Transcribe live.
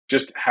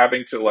just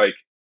having to like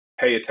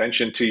pay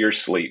attention to your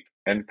sleep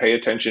and pay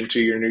attention to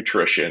your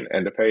nutrition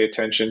and to pay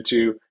attention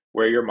to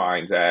where your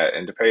mind's at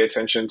and to pay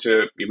attention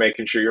to you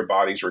making sure your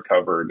body's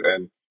recovered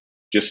and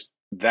just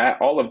that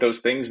all of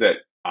those things that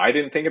I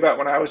didn't think about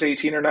when I was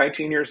 18 or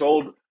 19 years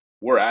old,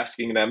 we're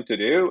asking them to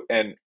do.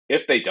 And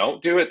if they don't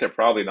do it, they're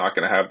probably not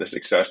going to have the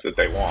success that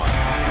they want.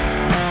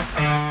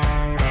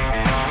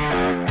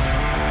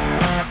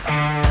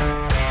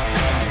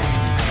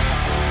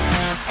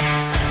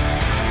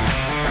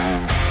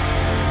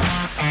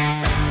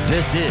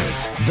 This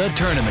is The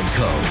Tournament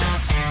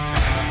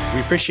Code.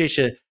 We appreciate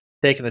you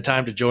taking the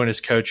time to join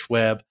us, Coach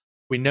Webb.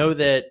 We know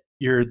that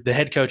you're the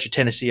head coach at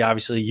Tennessee,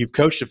 obviously. You've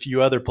coached a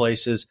few other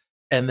places,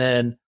 and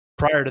then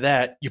prior to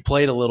that, you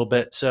played a little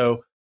bit.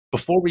 So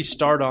before we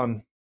start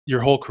on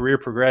your whole career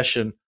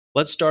progression,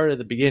 let's start at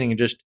the beginning and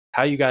just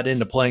how you got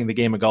into playing the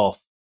game of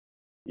golf.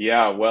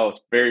 Yeah, well,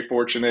 it's very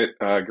fortunate.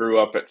 Grew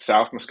up at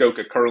South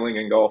Muskoka Curling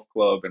and Golf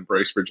Club in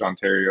Bracebridge,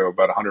 Ontario,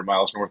 about 100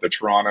 miles north of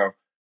Toronto.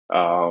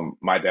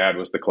 My dad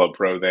was the club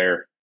pro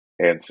there,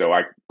 and so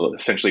I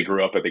essentially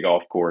grew up at the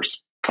golf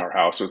course. Our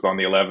house was on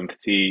the 11th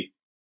tee.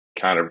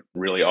 Kind of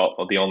really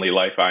the only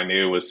life I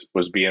knew was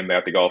being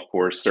at the golf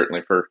course.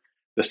 Certainly for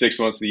the 6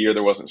 months of the year,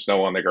 there wasn't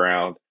snow on the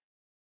ground.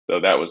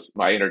 So that was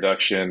my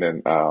introduction,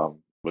 and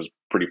was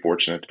pretty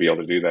fortunate to be able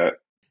to do that.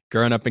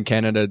 Growing up in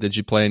Canada, did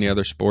you play any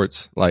other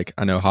sports? Like,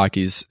 I know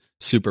hockey's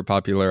super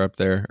popular up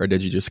there, or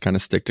did you just kind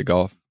of stick to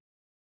golf?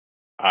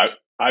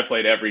 I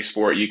played every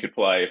sport you could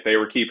play. If they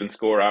were keeping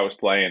score, I was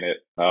playing it.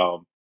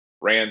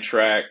 Ran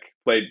track,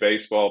 played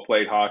baseball,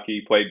 played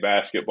hockey, played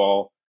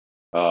basketball.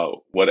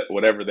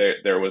 Whatever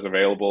there was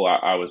available,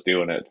 I was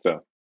doing it.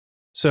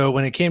 So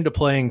when it came to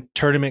playing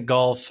tournament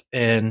golf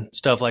and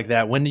stuff like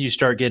that, when did you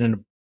start getting to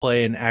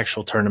play in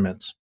actual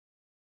tournaments?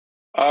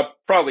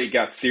 Probably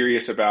got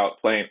serious about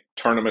playing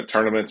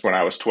tournaments when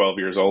I was 12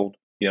 years old.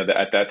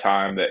 At that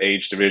time, the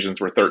age divisions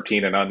were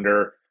 13 and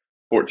under,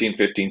 14,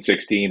 15,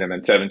 16, and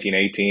then 17,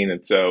 18.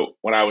 And so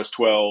when I was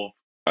 12,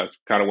 that's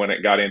kind of when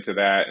it got into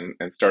that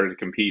and started to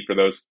compete for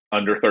those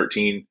under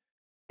 13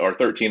 or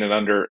 13 and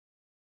under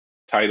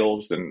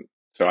titles. And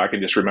so I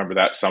can just remember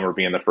that summer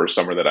being the first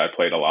summer that I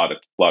played a lot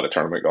of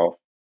tournament golf.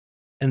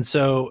 And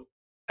so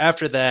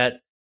after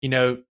that,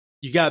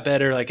 you got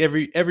better. Like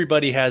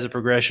everybody has a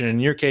progression. In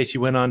your case,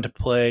 you went on to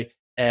play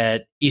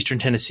at Eastern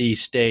Tennessee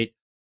State,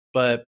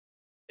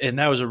 and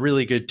that was a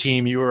really good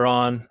team you were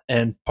on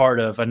and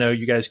part of. I know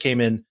you guys came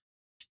in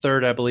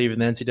third, I believe, in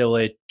the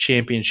NCAA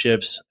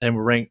championships and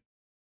were ranked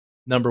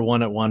number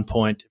one at one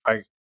point,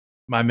 if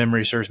my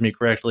memory serves me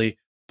correctly.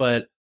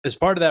 But as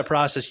part of that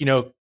process,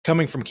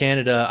 coming from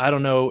Canada, I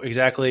don't know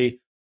exactly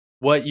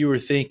what you were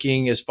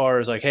thinking as far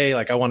as like, hey,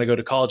 like I want to go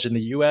to college in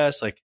the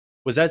U.S. Like,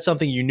 was that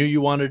something you knew you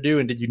wanted to do?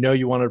 And did you know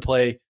you wanted to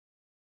play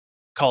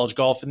college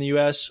golf in the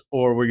U.S.,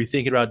 or were you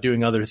thinking about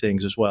doing other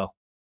things as well?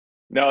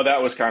 No,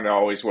 that was kind of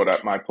always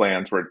what my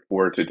plans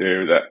were to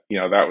do.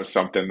 That was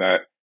something that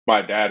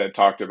my dad had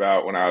talked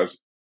about when I was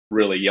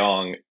really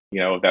young,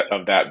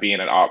 that being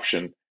an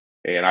option.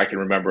 And I can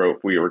remember if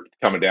we were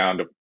coming down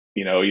to,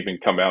 even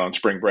come out on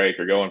spring break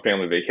or go on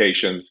family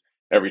vacations,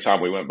 every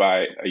time we went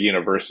by a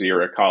university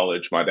or a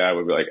college, my dad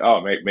would be like, oh,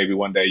 maybe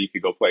one day you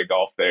could go play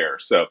golf there.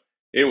 So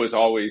it was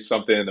always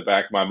something in the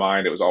back of my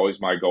mind. It was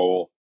always my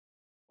goal.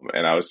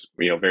 And I was,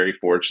 very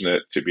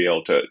fortunate to be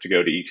able to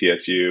go to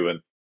ETSU and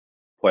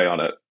play on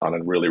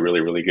a really, really,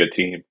 really good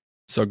team.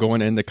 So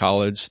going into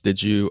college,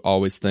 did you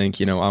always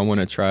think, I want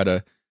to try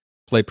to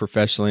play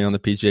professionally on the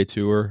PGA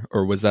Tour,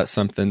 or was that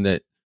something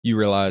that you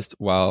realized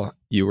while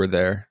you were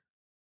there?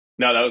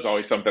 No, that was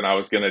always something I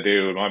was going to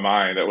do in my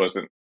mind. I was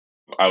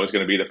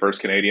going to be the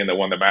first Canadian that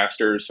won the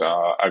Masters.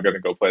 I'm going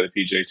to go play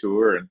the PGA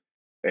Tour,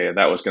 and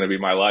that was going to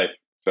be my life.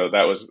 So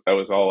that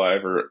was all I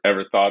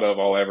ever thought of,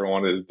 all I ever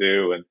wanted to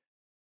do, and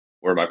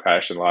where my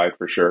passion lied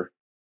for sure.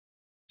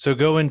 So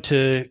going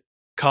to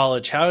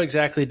college, how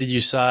exactly did you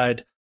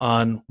decide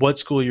on what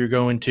school you're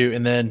going to?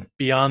 And then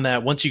beyond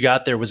that, once you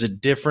got there, was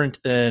it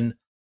different than,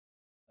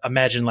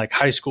 imagine like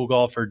high school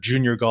golf or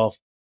junior golf?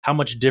 How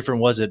much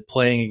different was it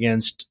playing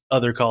against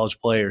other college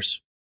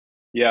players?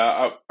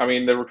 Yeah, I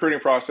mean, the recruiting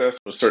process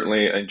was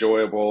certainly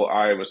enjoyable.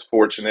 I was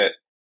fortunate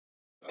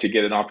to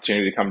get an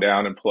opportunity to come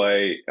down and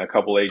play a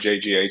couple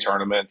AJGA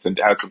tournaments and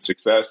had some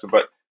success.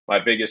 But my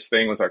biggest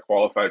thing was I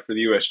qualified for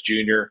the U.S.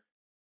 Junior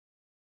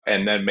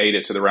and then made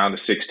it to the round of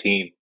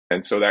 16.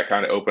 And so that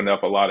kind of opened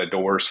up a lot of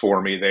doors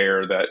for me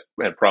there that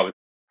had probably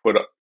put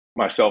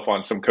myself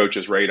on some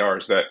coaches'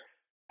 radars that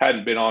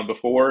hadn't been on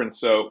before. And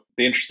so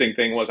the interesting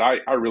thing was I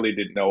really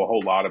didn't know a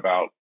whole lot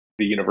about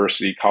the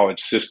university college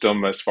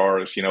system as far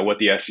as, what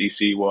the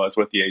SEC was,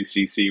 what the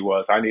ACC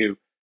was. I knew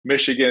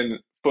Michigan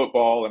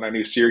football and I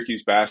knew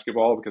Syracuse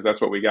basketball because that's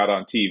what we got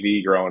on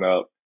TV growing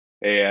up.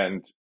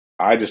 And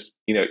I just,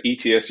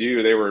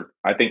 ETSU, they were,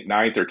 I think,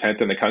 9th or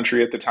 10th in the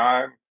country at the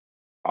time,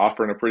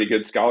 offering a pretty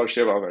good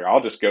scholarship. I was like,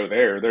 I'll just go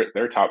there.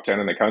 They're top 10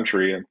 in the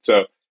country. And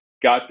so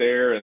got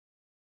there and,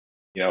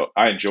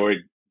 I enjoyed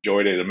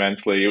it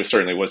immensely. It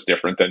certainly was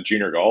different than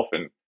junior golf,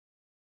 and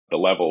the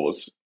level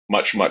was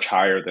much, much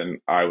higher than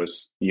I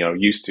was,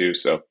 used to.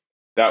 So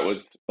that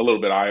was a little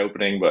bit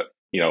eye-opening, but,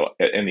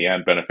 in the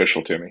end,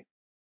 beneficial to me.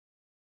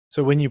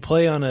 So when you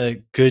play on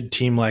a good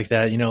team like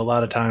that, a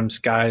lot of times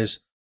guys,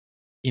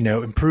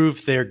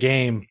 improve their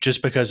game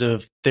just because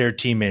of their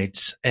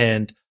teammates.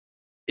 And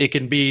it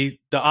can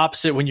be the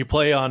opposite when you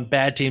play on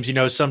bad teams.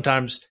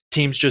 Sometimes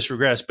teams just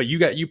regress, but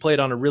you played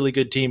on a really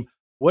good team.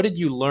 What did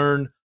you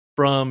learn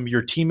from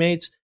your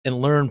teammates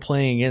and learn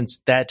playing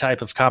against that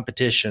type of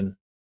competition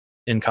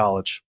in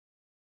college?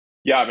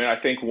 Yeah, I mean, I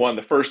think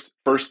the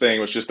first thing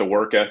was just the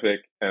work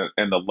ethic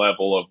and the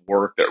level of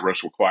work that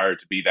was required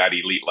to be that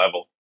elite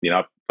level.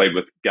 I played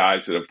with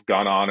guys that have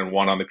gone on and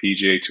won on the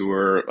PGA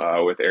Tour,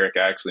 with Eric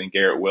Axley and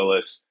Garrett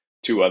Willis,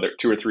 two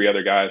or three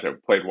other guys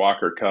that played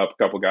Walker Cup,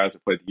 a couple guys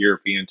that played the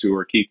European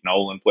Tour. Keith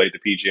Nolan played the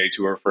PGA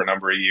Tour for a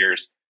number of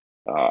years.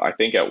 I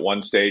think at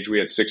one stage we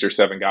had 6 or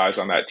 7 guys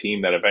on that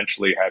team that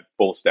eventually had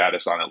full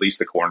status on at least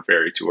the Korn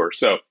Ferry Tour.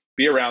 So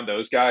be around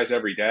those guys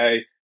every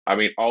day. I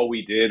mean, all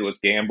we did was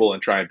gamble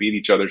and try and beat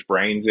each other's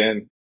brains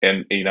in.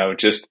 And,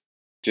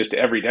 just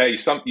every day,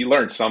 you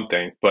learn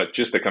something, but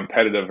just the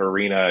competitive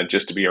arena and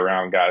just to be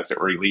around guys that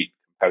were elite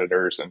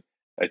competitors and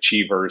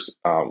achievers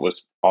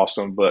was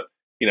awesome. But,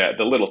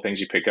 the little things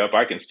you pick up,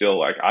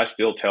 I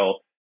still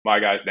tell my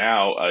guys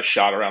now a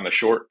shot around a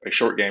short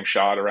game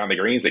shot around the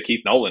greens that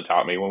Keith Nolan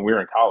taught me when we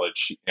were in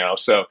college,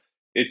 so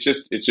it's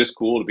just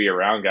cool to be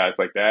around guys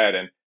like that.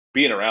 And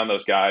being around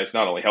those guys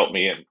not only helped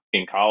me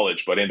in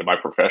college, but into my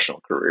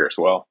professional career as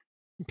well.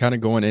 Kind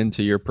of going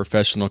into your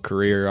professional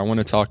career, I want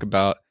to talk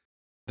about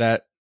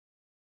that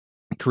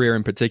career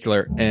in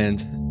particular.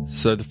 And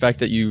so the fact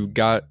that you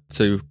got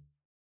to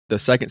the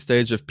second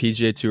stage of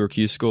PGA Tour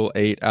Q School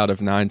 8 out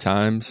of 9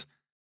 times,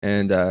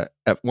 and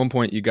at one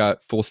point you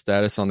got full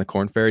status on the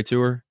Korn Ferry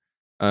Tour.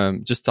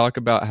 Just talk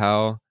about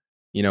how,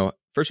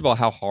 first of all,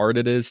 how hard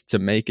it is to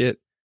make it,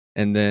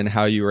 and then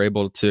how you were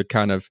able to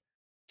kind of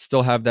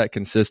still have that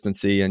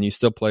consistency, and you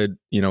still played,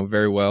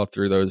 very well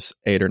through those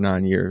 8 or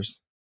 9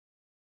 years.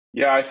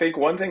 Yeah, I think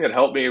one thing that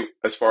helped me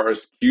as far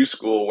as Q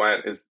School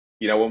went is,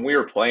 when we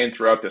were playing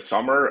throughout the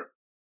summer,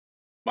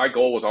 my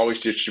goal was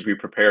always just to be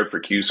prepared for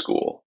Q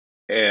School.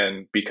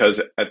 And because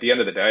at the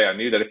end of the day, I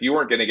knew that if you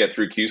weren't going to get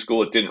through Q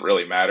School, it didn't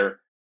really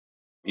matter.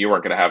 You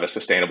weren't going to have a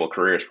sustainable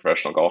career as a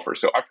professional golfer.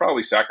 So I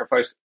probably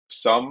sacrificed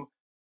some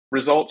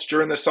results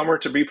during the summer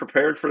to be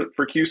prepared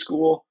for Q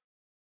School.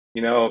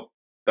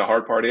 The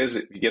hard part is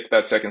if you get to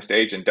that second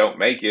stage and don't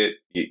make it,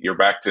 you're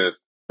back to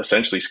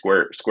essentially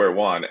square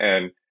one.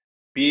 And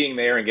being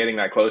there and getting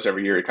that close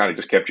every year, it kind of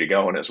just kept you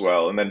going as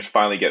well. And then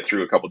finally get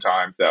through a couple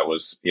times, that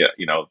was,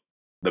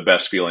 the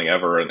best feeling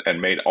ever, and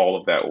made all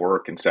of that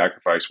work and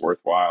sacrifice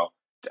worthwhile.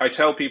 I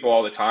tell people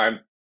all the time,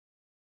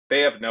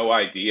 they have no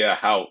idea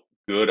how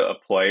good of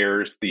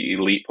players the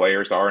elite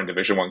players are in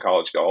Division I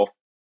college golf.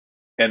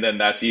 And then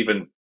that's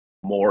even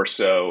more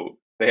so,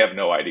 they have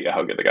no idea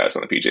how good the guys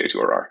on the PGA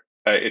Tour are.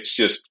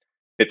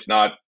 It's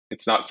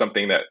not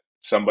something that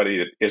somebody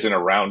that isn't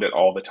around it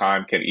all the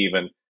time can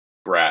even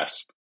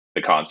grasp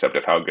the concept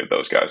of how good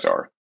those guys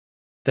are.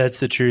 That's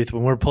the truth.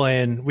 When we're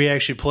playing, we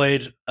actually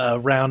played a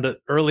round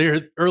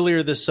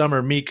earlier this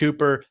summer. Me,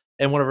 Cooper,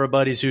 and one of our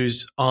buddies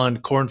who's on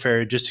Korn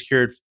Ferry just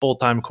secured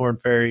full-time Korn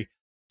Ferry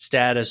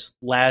status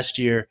last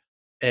year,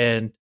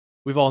 and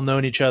we've all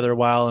known each other a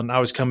while. And I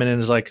was coming in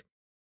as like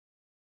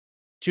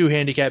 2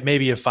 handicap,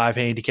 maybe a 5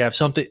 handicap,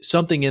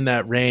 something in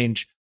that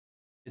range.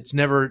 It's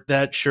never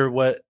that sure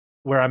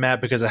where I'm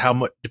at because of how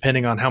much,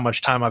 depending on how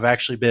much time I've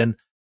actually been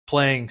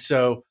playing.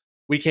 So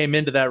we came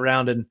into that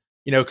round, and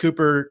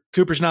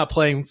Cooper's not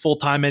playing full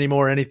time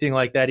anymore or anything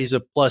like that. He's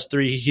a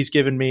 +3. He's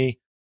given me,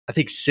 I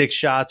think, 6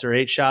 shots or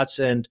 8 shots,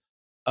 and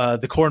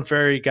the Korn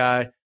Ferry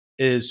guy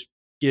is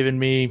giving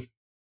me,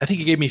 I think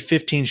he gave me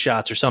 15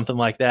 shots or something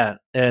like that.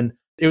 And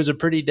it was a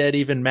pretty dead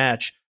even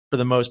match for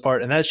the most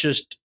part. And that's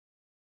just,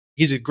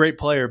 he's a great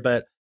player,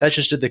 but that's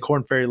just at the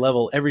Korn Ferry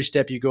level. Every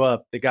step you go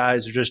up, the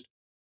guys are just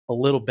a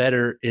little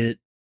better, it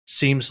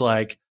seems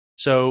like.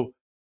 So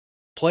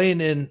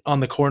playing in on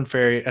the Korn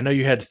Ferry, I know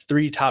you had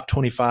 3 top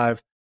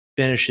 25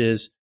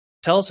 finishes.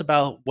 Tell us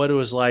about what it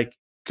was like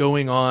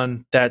going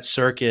on that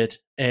circuit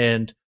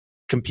and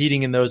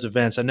competing in those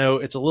events. I know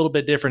it's a little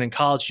bit different in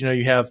college.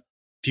 You have a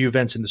few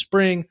events in the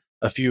spring,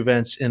 a few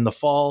events in the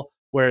fall,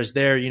 whereas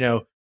there,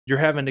 you're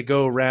having to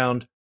go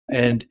around,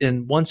 and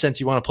in one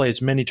sense, you want to play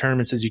as many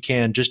tournaments as you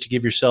can just to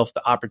give yourself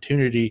the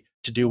opportunity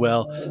to do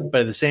well.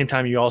 But at the same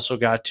time, you also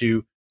got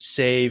to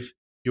save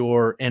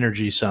your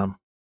energy some.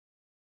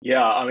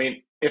 Yeah, I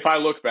mean, if I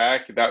look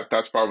back,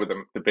 that's probably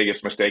the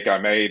biggest mistake I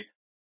made.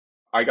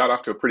 I got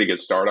off to a pretty good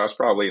start. I was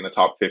probably in the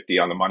top 50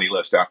 on the money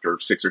list after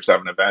 6 or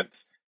 7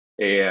 events,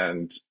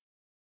 and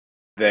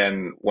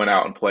then went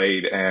out and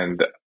played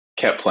and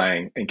kept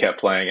playing.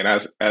 And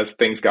as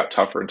things got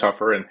tougher and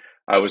tougher, and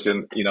I was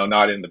in,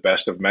 not in the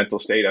best of mental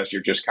state as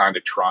you're just kind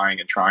of trying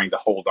to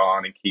hold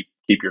on and keep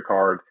your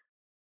card.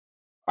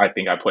 I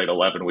think I played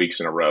 11 weeks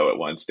in a row at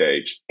one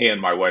stage,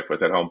 and my wife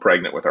was at home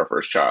pregnant with our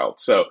first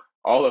child. So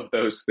all of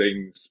those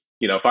things,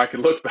 if I could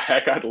look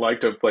back, I'd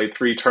like to have played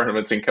 3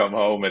 tournaments and come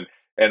home and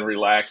and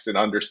relaxed and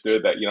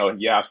understood that,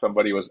 yeah,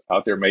 somebody was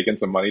out there making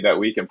some money that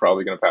week and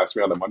probably going to pass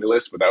me on the money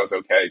list, but that was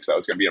okay because I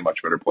was going to be in a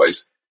much better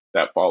place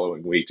that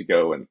following week to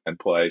go and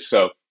play.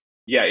 So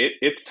yeah,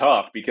 it's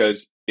tough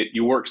because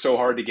you work so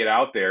hard to get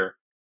out there,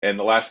 and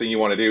the last thing you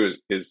want to do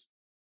is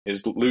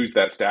lose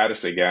that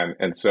status again.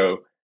 And so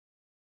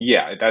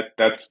yeah,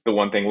 that's the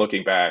one thing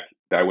looking back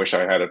that I wish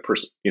I had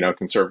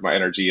conserved my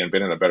energy and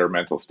been in a better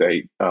mental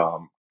state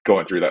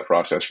going through that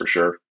process for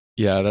sure.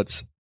 Yeah,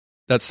 that's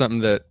something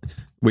that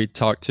we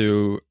talked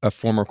to a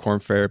former Korn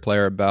Ferry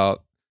player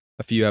about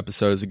a few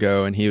episodes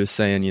ago, and he was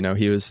saying,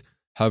 he was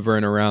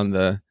hovering around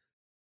the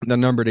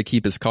number to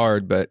keep his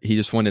card, but he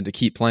just wanted to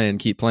keep playing.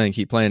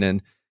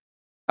 And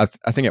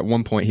I think at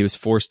one point he was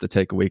forced to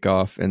take a week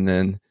off, and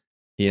then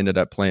he ended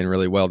up playing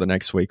really well the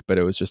next week, but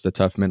it was just a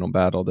tough mental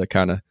battle to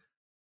kind of,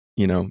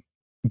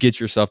 get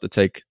yourself to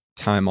take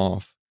time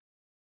off.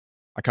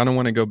 I kind of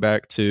want to go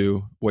back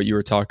to what you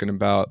were talking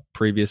about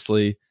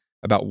previously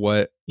about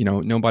what,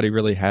 nobody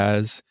really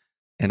has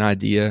an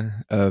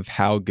idea of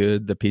how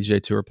good the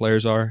PGA Tour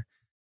players are.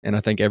 And I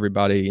think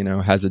everybody,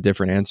 has a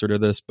different answer to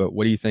this, but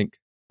what do you think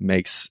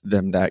makes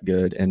them that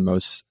good in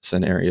most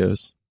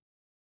scenarios?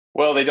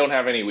 Well, they don't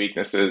have any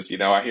weaknesses.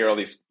 I hear all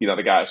these,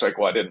 the guys like,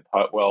 well, I didn't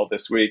putt well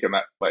this week. And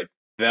that, like,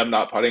 them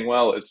not putting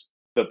well is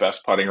the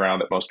best putting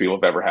round that most people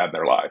have ever had in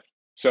their life.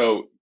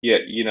 So yeah,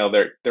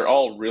 they're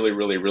all really,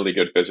 really, really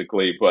good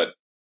physically, but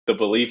the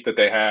belief that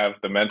they have,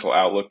 the mental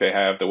outlook they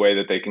have, the way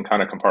that they can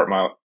kind of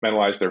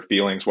compartmentalize their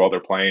feelings while they're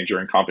playing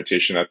during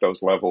competition at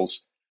those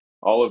levels,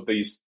 all of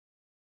these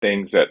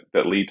things that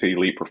lead to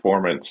elite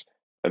performance,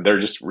 and they're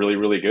just really,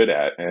 really good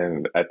at.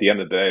 And at the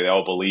end of the day, they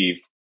all believe,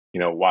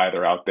 why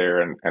they're out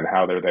there and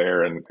how they're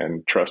there,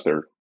 and trust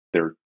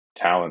their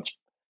talents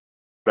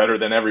better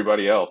than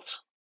everybody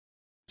else.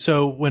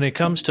 So when it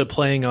comes to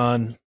playing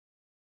on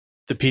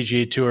the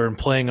PGA Tour and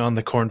playing on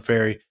the Korn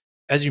Ferry,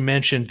 as you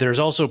mentioned, there's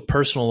also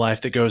personal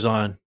life that goes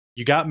on.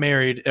 You got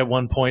married at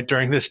one point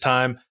during this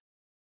time,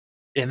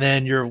 and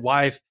then your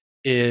wife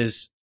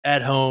is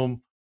at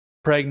home,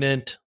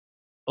 pregnant.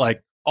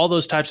 Like, all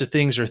those types of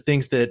things are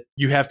things that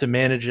you have to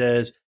manage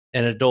as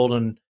an adult,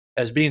 and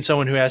as being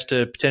someone who has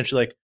to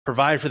potentially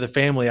provide for the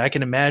family. I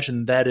can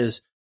imagine that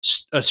is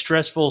a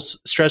stressful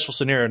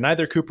scenario.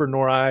 Neither Cooper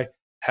nor I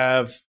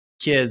have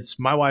kids.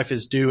 My wife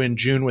is due in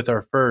June with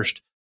our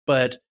first,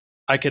 but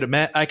I could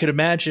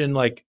imagine,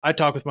 I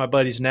talk with my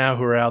buddies now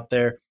who are out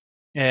there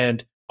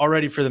and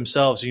already for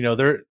themselves,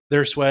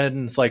 they're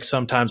sweating. It's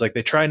sometimes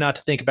they try not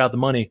to think about the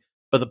money,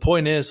 but the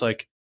point is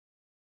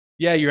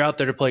yeah, you're out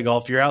there to play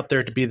golf. You're out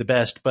there to be the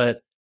best.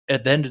 But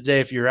at the end of the day,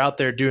 if you're out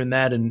there doing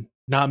that and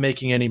not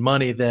making any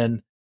money,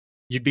 then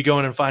you'd be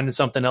going and finding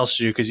something else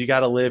to do, because you got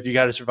to live, you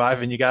got to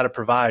survive, and you got to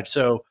provide.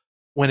 So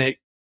when it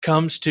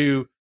comes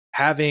to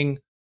having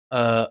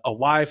a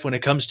wife, when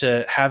it comes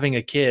to having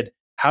a kid,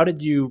 how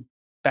did you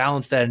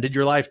balance that? And did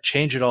your life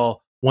change at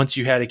all once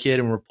you had a kid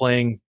and were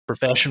playing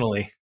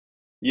professionally?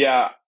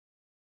 Yeah,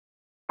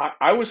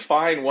 I was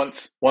fine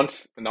once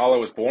Nala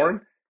was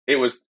born. It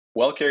was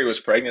while Carrie was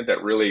pregnant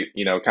that really,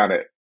 kind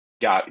of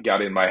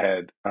got in my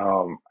head.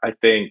 I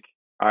think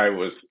I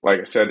was, like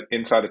I said,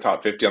 inside the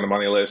top 50 on the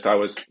money list. I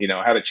was,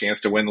 had a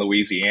chance to win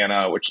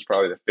Louisiana, which is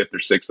probably the fifth or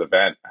sixth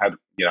event. Had,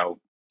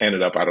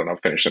 ended up, I don't know,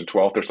 finishing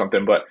 12th or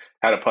something, but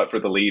had a putt for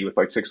the lead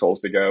with 6 holes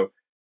to go.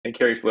 And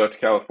Carrie flew out to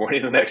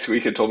California the next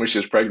week and told me she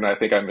was pregnant. I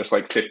think I missed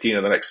 15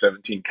 of the next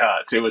 17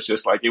 cuts. It was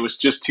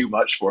just too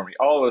much for me.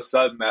 All of a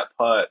sudden, that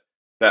putt,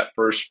 that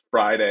first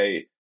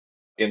Friday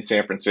in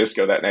San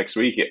Francisco that next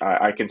week,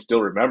 I can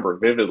still remember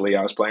vividly.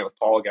 I was playing with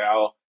Paul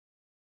Gal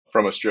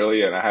from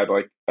Australia, and I had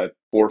a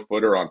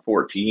 4-footer on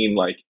 14.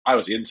 I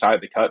was inside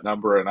the cut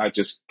number, and I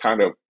just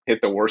kind of hit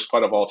the worst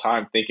putt of all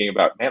time, thinking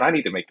about, man, I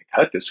need to make the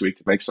cut this week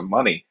to make some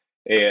money.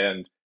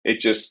 And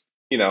it just,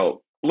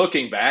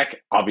 looking back,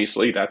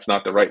 obviously that's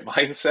not the right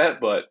mindset,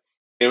 but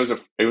it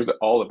was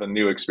all of a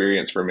new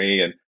experience for me.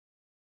 And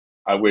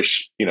I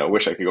wish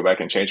I could go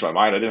back and change my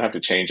mind. I didn't have to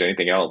change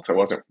anything else.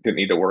 Didn't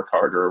need to work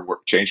harder or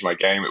change my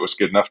game. It was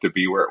good enough to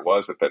be where it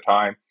was at that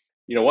time.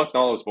 Once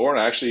Nala was born,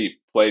 I actually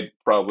played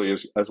probably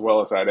as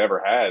well as I'd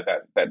ever had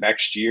that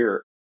next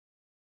year.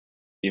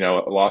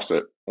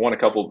 Won a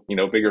couple,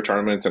 bigger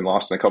tournaments and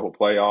lost in a couple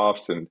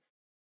playoffs, and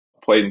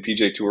played in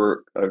PGA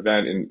Tour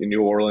event in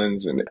New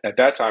Orleans. And at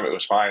that time it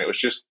was fine. It was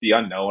just the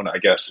unknown, I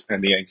guess,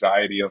 and the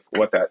anxiety of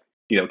what that,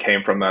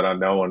 came from that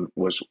unknown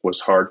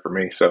was hard for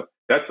me. So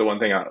that's the one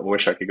thing I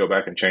wish I could go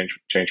back and change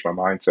my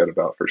mindset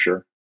about, for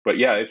sure. But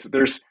yeah,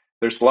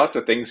 there's lots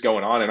of things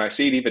going on, and I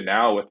see it even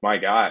now with my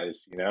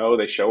guys.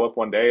 They show up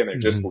one day and they're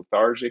just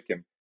lethargic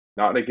and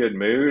not in a good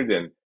mood,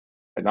 and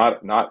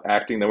not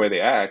acting the way they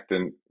act.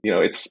 And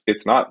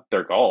it's not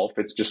their golf,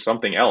 it's just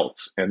something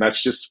else. And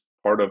that's just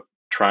part of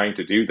trying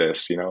to do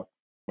this.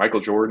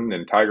 Michael Jordan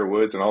and Tiger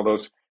Woods and all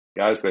those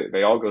guys,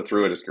 they all go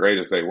through it as great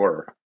as they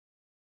were.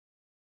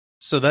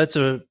 So that's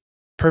a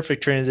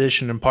perfect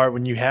transition in part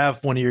when you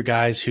have one of your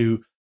guys who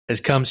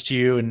comes to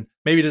you and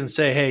maybe doesn't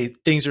say, hey,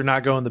 things are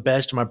not going the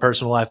best in my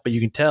personal life, but you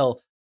can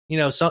tell,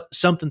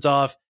 something's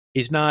off.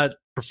 He's not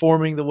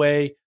performing the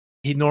way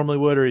he normally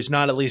would, or he's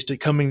not at least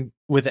coming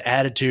with the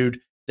attitude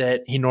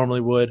that he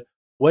normally would.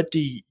 What do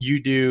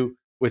you do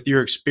with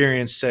your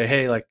experience? Say,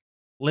 hey, like,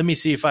 let me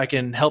see if I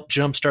can help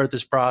jumpstart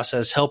this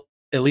process, help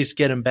at least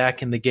get him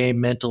back in the game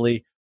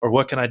mentally, or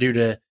what can I do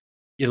to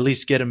at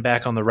least get him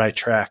back on the right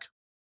track?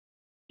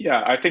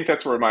 Yeah, I think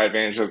that's where my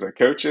advantage as a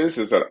coach is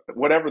that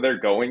whatever they're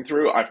going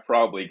through, I've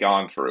probably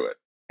gone through it.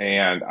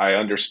 And I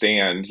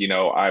understand,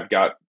 I've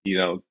got,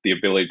 the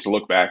ability to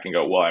look back and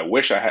go, well, I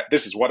wish I had,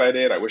 this is what I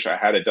did. I wish I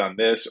had done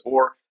this.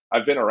 Or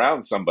I've been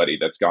around somebody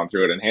that's gone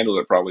through it and handled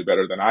it probably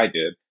better than I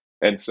did.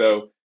 And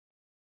so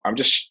I'm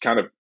just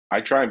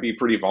I try and be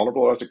pretty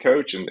vulnerable as a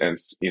coach and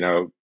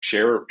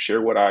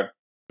share what I've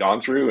gone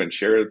through and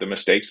share the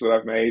mistakes that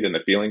I've made and the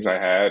feelings I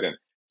had and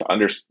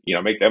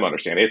to make them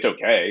understand it's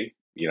okay.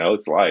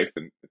 It's life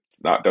and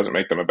it's not, doesn't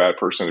make them a bad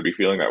person to be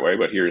feeling that way,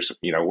 but here's,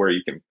 where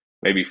you can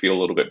maybe feel a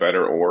little bit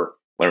better or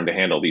learn to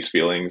handle these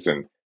feelings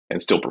and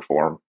still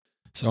perform.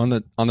 So on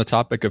the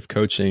topic of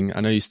coaching,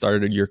 I know you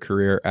started your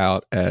career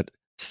out at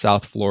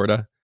South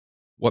Florida.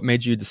 What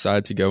made you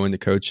decide to go into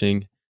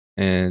coaching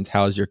and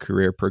how has your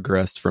career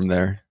progressed from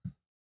there?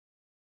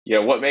 Yeah,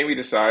 what made me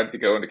decide to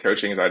go into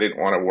coaching is I didn't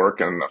want to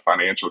work in the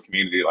financial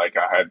community like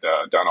I had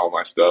done all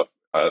my stuff,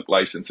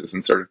 licenses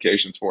and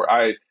certifications for.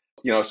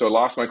 So I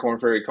lost my Korn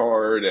Ferry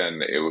card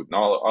and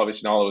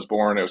obviously Nala was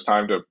born. It was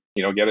time to,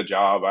 get a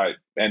job. I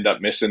ended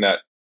up missing that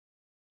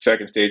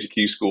second stage of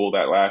Q school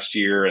that last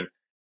year. And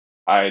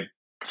I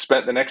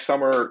spent the next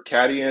summer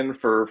caddying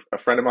for a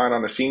friend of mine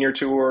on the senior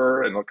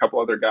tour and a couple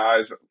other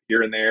guys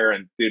here and there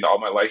and did all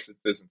my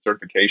licenses and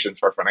certifications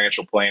for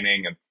financial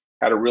planning and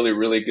had a really,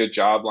 really good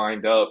job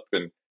lined up.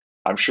 And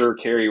I'm sure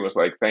Carrie was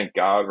like, thank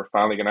God, we're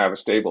finally going to have a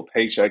stable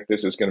paycheck.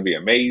 This is going to be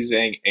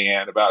amazing.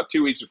 And about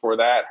 2 weeks before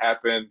that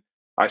happened,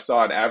 I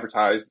saw an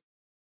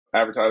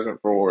advertisement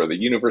for the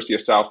University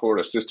of South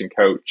Florida assistant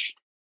coach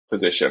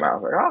position. I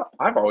was like,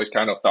 I've always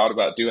kind of thought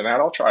about doing that.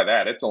 I'll try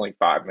that. It's only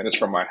 5 minutes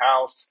from my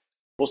house.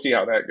 We'll see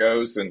how that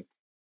goes. And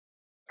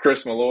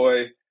Chris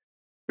Malloy,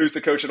 who's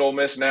the coach at Ole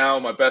Miss now,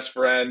 my best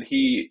friend,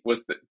 he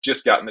was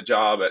just gotten the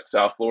job at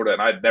South Florida,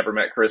 and I'd never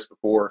met Chris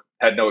before,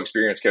 had no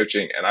experience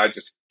coaching, and I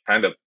just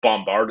kind of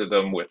bombarded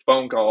them with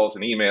phone calls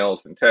and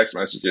emails and text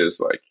messages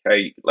like,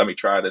 hey, let me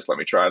try this.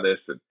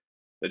 And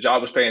the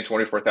job was paying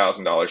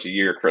 $24,000 a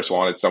year. Chris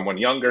wanted someone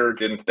younger,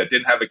 that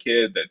didn't have a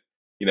kid, that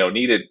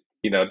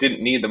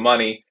didn't need the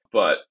money,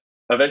 but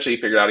eventually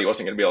he figured out he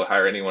wasn't going to be able to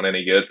hire anyone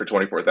any good for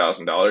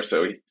 $24,000.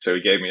 So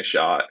he gave me a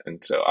shot,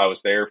 and so I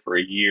was there for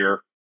a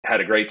year.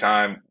 Had a great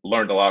time,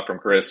 learned a lot from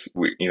Chris.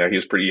 He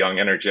was pretty young,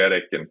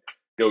 energetic, and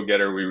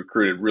go-getter. We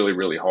recruited really,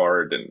 really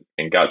hard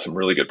and got some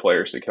really good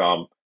players to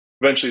come.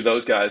 Eventually,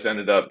 those guys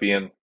ended up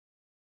being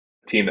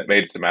a team that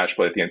made it to match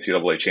play at the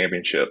NCAA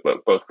championship.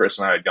 But both Chris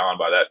and I had gone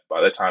by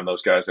that time.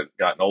 Those guys had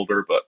gotten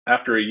older. But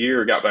after a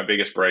year, got my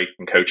biggest break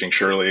in coaching.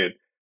 Shirley had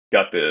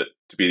got to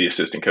be the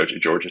assistant coach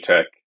at Georgia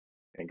Tech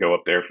and go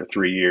up there for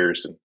 3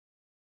 years and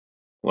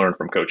learn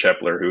from Coach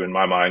Hepler, who in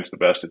my mind is the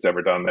best that's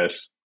ever done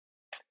this.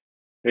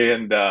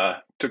 And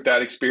took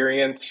that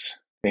experience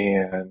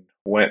and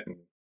went and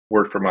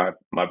worked for my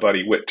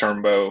buddy Whit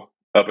Turnbow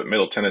up at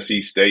Middle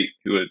Tennessee State,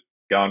 who had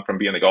gone from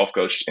being a golf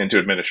coach into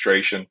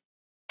administration.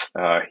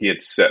 He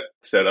had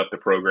set up the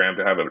program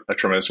to have a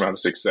tremendous amount of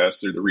success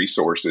through the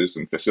resources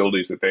and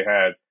facilities that they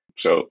had.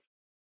 So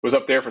was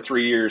up there for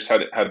 3 years, had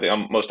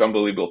the most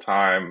unbelievable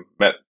time,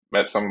 met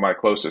some of my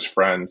closest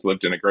friends,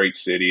 lived in a great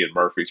city in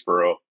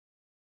Murfreesboro.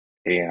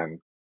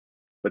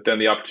 But then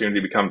the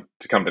opportunity to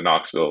come to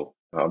Knoxville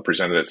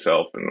presented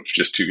itself, and it was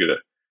just too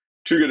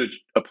good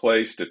a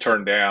place to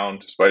turn down,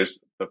 despite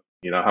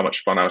how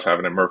much fun I was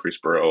having in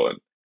Murfreesboro. And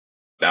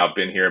now I've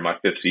been here in my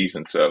 5th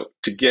season. So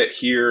to get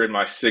here in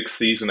my 6th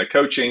season of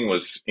coaching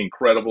was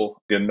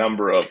incredible. The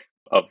number of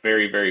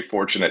very, very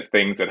fortunate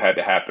things that had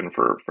to happen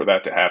for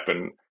that to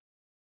happen,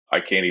 I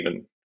can't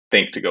even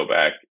think to go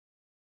back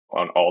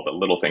on all the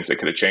little things that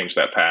could have changed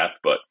that path.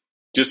 But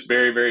just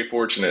very, very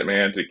fortunate,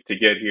 man, to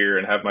get here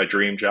and have my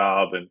dream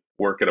job and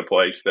work at a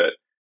place that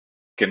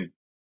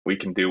we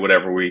can do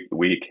whatever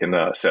we can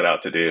set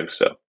out to do.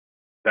 So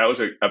that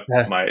was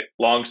my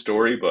long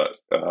story, but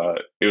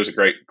it was a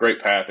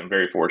great path and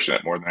very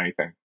fortunate more than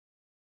anything.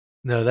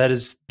 No, that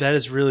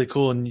is really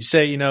cool. And you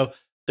say,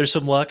 there's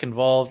some luck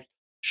involved,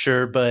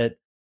 sure, but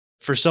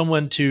for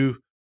someone to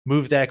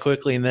move that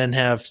quickly and then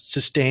have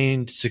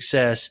sustained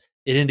success,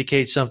 it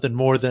indicates something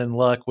more than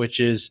luck, which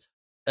is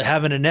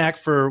having a knack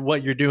for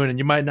what you're doing. And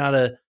you might not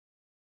have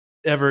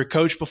ever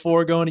coached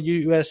before going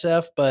to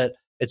USF, but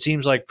it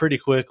seems like pretty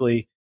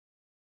quickly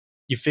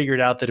you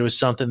figured out that it was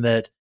something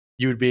that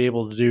you would be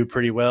able to do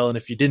pretty well. And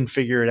if you didn't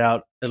figure it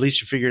out, at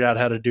least you figured out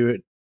how to do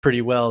it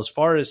pretty well. As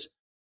far as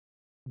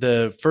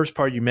the first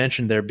part you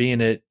mentioned there,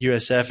 being at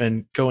USF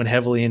and going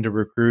heavily into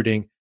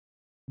recruiting,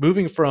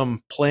 moving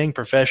from playing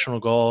professional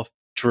golf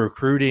to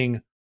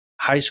recruiting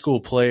high school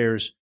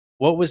players,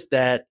 what was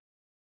that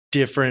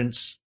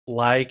difference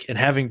like? And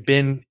having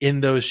been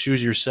in those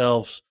shoes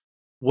yourselves,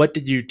 what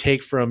did you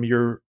take from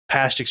your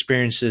past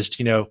experiences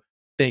to,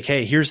 think,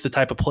 hey, here's the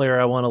type of player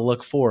I want to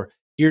look for?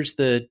 here's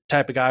the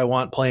type of guy I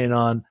want playing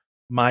on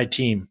my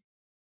team?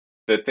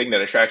 The thing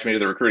that attracted me to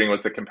the recruiting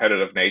was the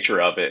competitive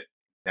nature of it,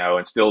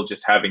 and still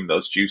just having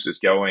those juices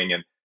going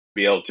and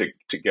be able to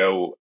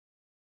go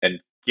and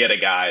get a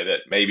guy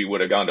that maybe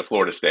would have gone to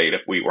Florida State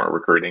if we weren't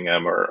recruiting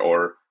him,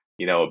 or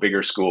a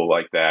bigger school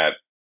like that.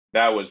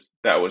 That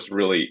was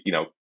really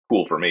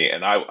cool for me,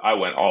 and I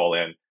went all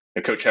in.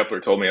 And Coach Hepler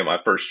told me in my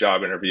first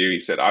job interview, he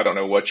said, "I don't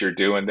know what you're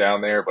doing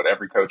down there, but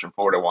every coach in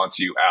Florida wants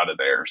you out of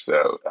there."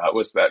 So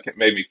that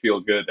made me feel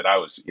good that I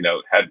was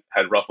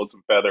had ruffled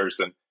some feathers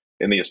and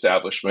in the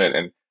establishment,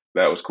 and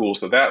that was cool.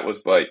 So that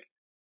was like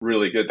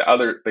really good.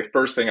 The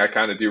first thing I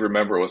kind of do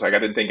remember was like I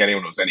didn't think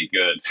anyone was any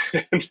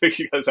good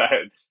because I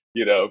had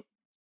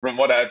from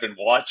what I've been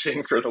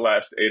watching for the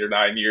last 8 or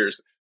 9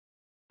 years,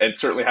 and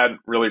certainly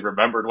hadn't really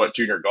remembered what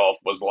junior golf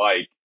was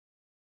like.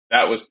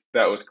 That was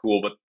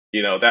cool, but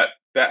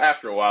that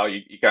after a while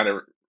you kind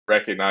of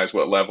recognize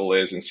what level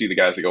is and see the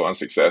guys that go on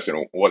success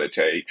and what it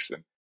takes,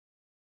 and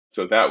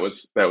so that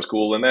was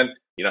cool. And then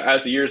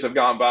as the years have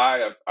gone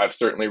by, I've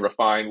certainly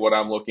refined what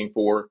I'm looking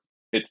for.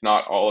 It's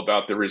not all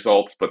about the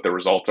results, but the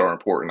results are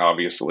important,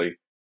 obviously.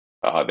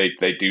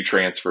 They do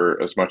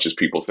transfer as much as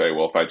people say,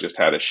 well, if I just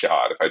had a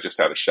shot, it's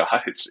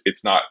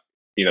not,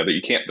 that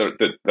you can't,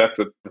 that's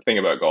the thing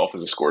about golf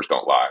is the scores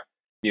don't lie.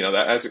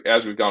 That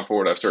as we've gone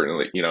forward, I've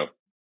certainly,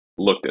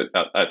 looked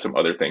at some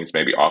other things,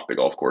 maybe off the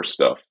golf course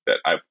stuff that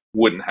I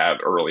wouldn't have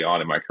early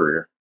on in my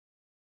career.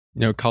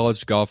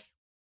 College golf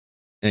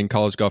and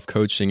college golf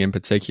coaching in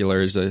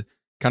particular is a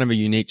kind of a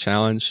unique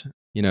challenge.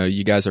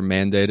 You guys are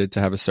mandated to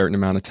have a certain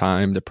amount of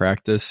time to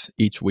practice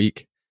each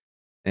week.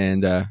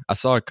 And I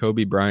saw a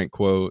Kobe Bryant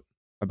quote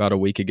about a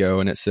week ago,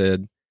 and it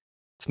said,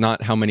 "It's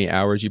not how many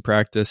hours you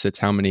practice, it's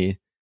how many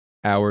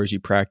hours you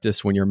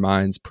practice when your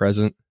mind's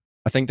present."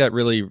 I think that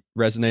really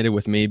resonated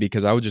with me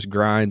because I would just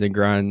grind and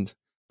grind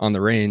on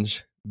the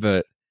range,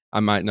 but I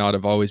might not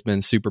have always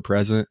been super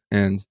present.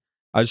 And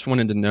I just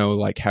wanted to know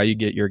like how you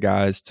get your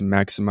guys to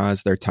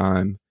maximize their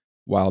time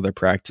while they're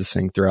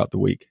practicing throughout the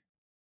week.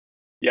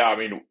 Yeah, I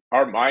mean,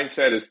 our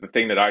mindset is the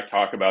thing that I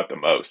talk about the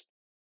most.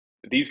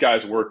 These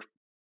guys work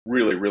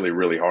really, really,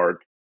 really hard.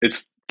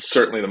 It's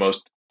certainly the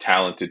most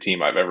talented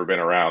team I've ever been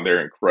around.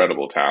 They're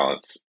incredible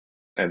talents.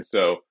 And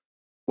so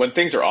when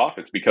things are off,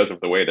 it's because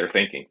of the way they're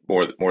thinking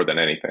more than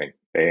anything.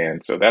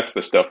 And so that's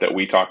the stuff that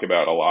we talk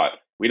about a lot.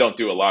 We don't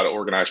do a lot of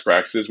organized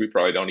practices. We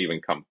probably don't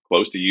even come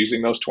close to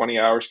using those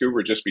 20-hour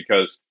Scuba, just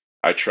because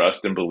I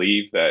trust and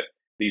believe that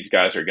these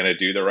guys are going to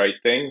do the right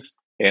things.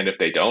 And if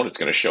they don't, it's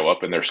going to show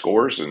up in their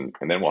scores, and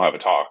then we'll have a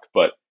talk.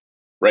 But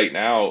right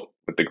now,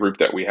 with the group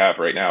that we have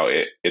right now,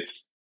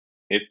 it's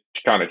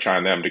kind of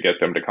trying them to get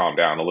them to calm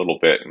down a little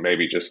bit and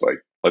maybe just like,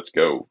 let's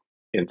go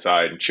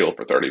inside and chill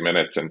for 30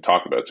 minutes and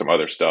talk about some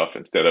other stuff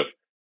instead of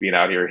being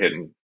out here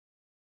hitting,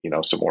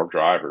 some more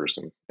drivers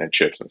and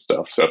chips and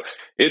stuff. So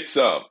it's,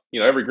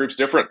 every group's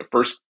different. The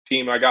first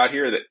team I got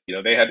here that,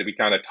 they had to be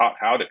kind of taught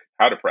how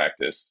to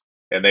practice,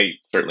 and they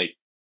certainly,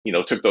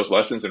 took those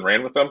lessons and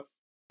ran with them,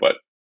 but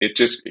it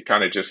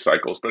kind of just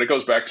cycles. But it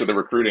goes back to the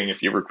recruiting.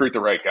 If you recruit the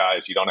right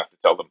guys, you don't have to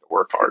tell them to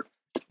work hard.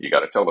 You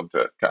got to tell them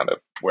to kind of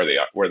where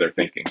they're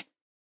thinking.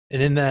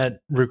 And in that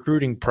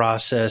recruiting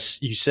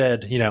process, you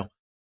said,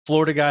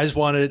 Florida guys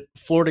wanted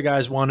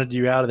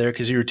you out of there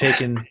because you were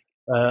taking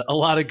a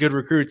lot of good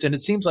recruits. And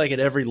it seems like at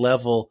every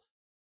level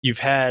you've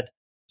had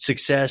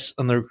success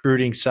on the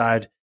recruiting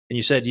side. And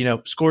you said,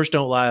 scores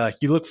don't lie. Like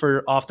you look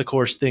for off the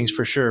course things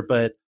for sure,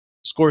 but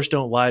scores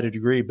don't lie to a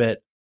degree.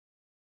 But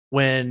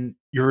when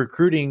you're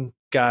recruiting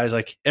guys,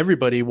 like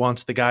everybody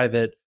wants the guy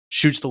that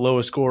shoots the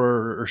lowest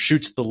score or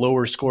shoots the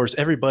lower scores.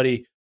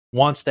 Everybody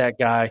wants that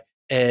guy.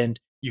 And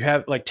you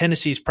have like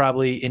Tennessee's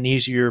probably an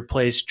easier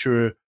place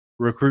to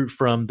recruit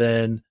from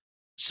than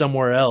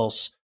somewhere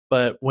else.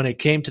 But when it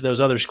came to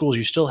those other schools,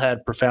 you still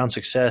had profound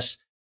success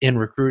in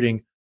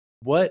recruiting.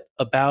 What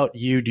about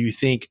you do you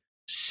think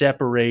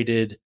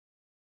separated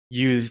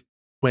you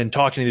when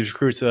talking to these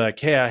recruits? They're like,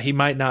 hey, he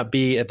might not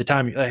be at the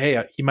time.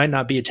 Hey, he might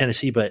not be at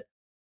Tennessee, but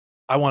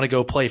I want to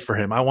go play for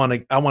him. I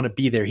want to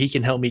be there. He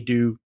can help me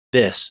do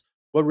this.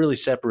 What really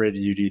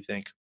separated you, do you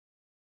think?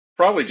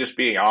 Probably just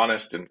being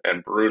honest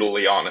and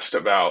brutally honest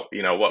about,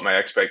 what my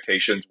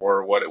expectations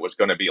were, what it was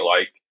going to be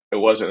like. It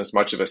wasn't as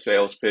much of a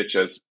sales pitch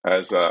as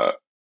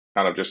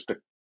kind of just to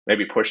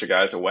maybe push the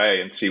guys away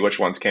and see which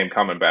ones came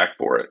coming back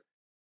for it.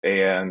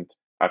 And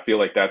I feel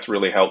like that's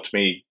really helped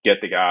me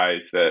get the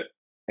guys that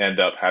end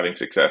up having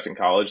success in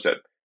college that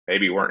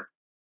maybe weren't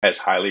as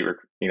highly,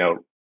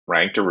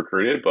 ranked or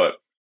recruited, but,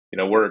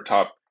 we're a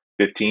top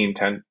 15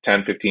 team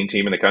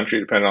in the country,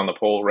 depending on the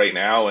poll right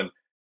now. And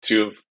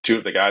two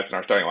of the guys in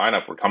our starting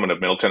lineup were coming to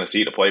Middle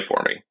Tennessee to play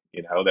for me,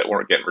 that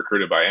weren't getting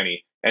recruited by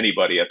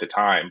anybody at the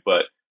time.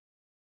 But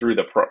through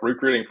the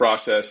recruiting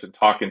process and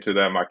talking to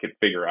them, I could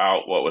figure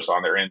out what was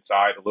on their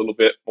inside a little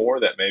bit more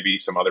that maybe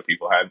some other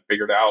people hadn't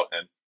figured out,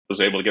 and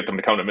was able to get them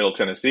to come to Middle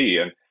Tennessee.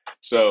 And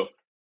so,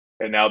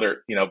 and now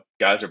they're,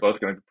 guys are both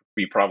going to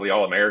be probably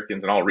all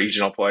Americans and all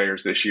regional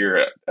players this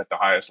year at the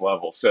highest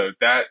level. So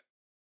that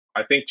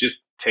I think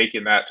just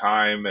taking that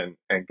time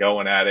and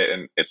going at it,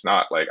 and it's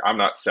not like I'm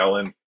not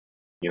selling,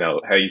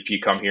 hey, if you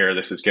come here,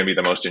 this is going to be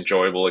the most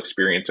enjoyable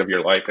experience of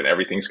your life and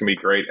everything's going to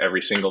be great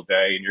every single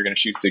day and you're going to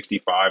shoot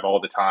 65 all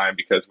the time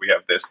because we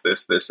have this,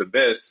 and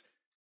this.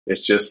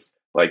 It's just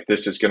like,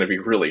 this is going to be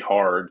really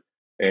hard.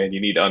 And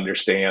you need to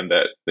understand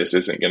that this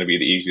isn't going to be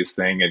the easiest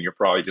thing. And you're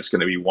probably just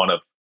going to be one of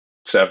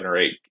 7 or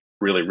 8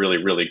 really, really,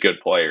 really good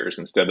players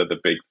instead of the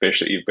big fish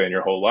that you've been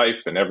your whole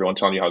life and everyone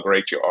telling you how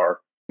great you are.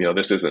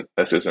 This isn't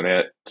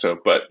it. So,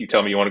 but you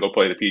tell me you want to go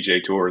play the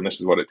PGA Tour and this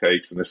is what it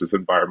takes and this is the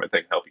environment that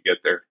can help you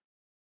get there.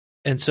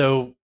 And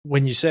so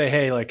when you say,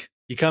 hey, like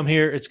you come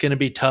here, it's going to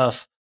be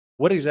tough.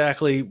 What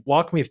exactly,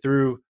 walk me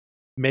through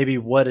maybe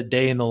what a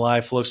day in the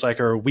life looks like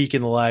or a week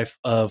in the life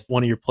of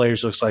one of your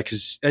players looks like.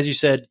 Because as you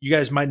said, you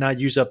guys might not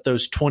use up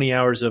those 20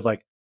 hours of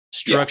like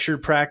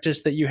structured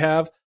practice that you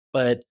have.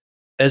 But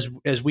as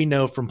we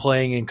know from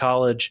playing in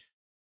college,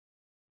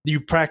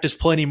 you practice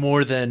plenty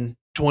more than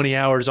 20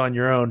 hours on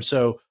your own.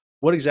 So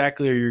what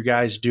exactly are your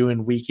guys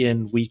doing week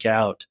in, week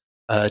out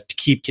to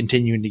keep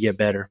continuing to get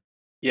better?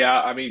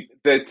 Yeah, I mean,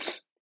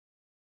 that's,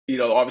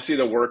 obviously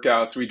the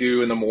workouts we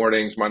do in the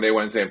mornings, Monday,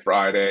 Wednesday, and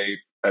Friday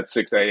at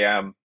 6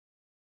 a.m.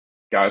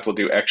 Guys will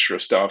do extra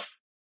stuff.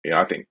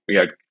 I think we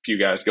had a few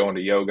guys going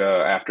to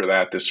yoga after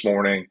that this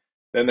morning.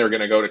 Then they're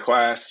going to go to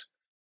class,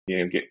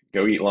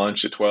 go eat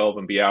lunch at 12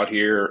 and be out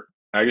here.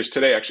 I guess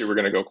today, actually, we're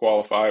going to go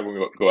qualify.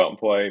 We'll go out and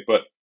play.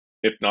 But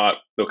if not,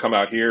 they'll come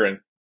out here. And,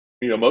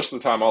 most of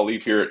the time I'll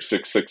leave here at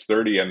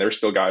 6:30, and there's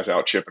still guys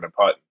out chipping and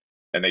putting.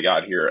 And they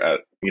got here at,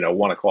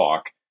 1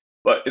 o'clock.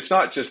 But it's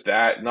not just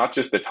that, not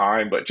just the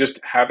time, but just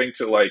having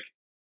to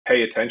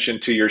pay attention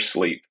to your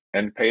sleep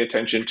and pay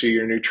attention to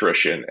your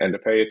nutrition and to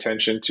pay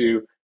attention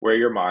to where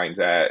your mind's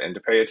at and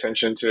to pay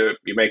attention to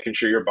you making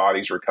sure your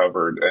body's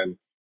recovered and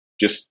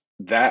just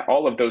that,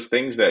 all of those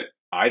things that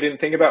I didn't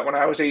think about when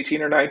I was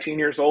 18 or 19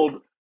 years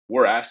old,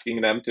 we're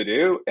asking them to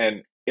do.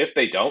 And if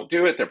they don't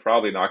do it, they're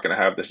probably not going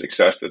to have the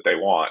success that they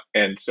want.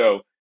 And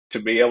so to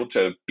be able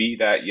to be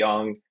that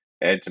young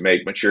and to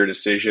make mature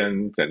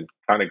decisions and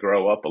kind of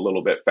grow up a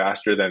little bit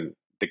faster than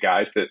the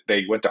guys that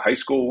they went to high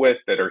school with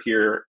that are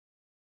here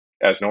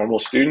as normal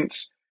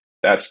students,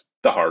 that's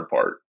the hard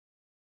part.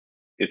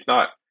 It's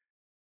not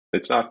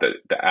the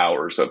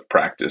hours of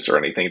practice or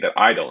anything that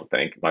I don't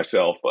think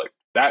myself, like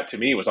that to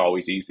me was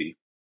always easy,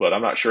 but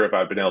I'm not sure if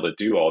I've been able to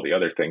do all the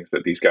other things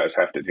that these guys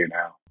have to do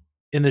now.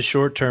 In the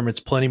short term, it's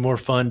plenty more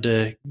fun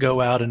to go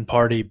out and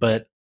party,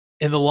 but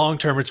in the long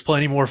term, it's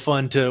plenty more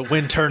fun to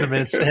win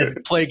tournaments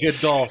and play good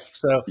golf.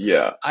 So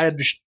yeah, I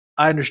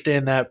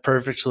understand that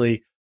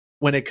perfectly.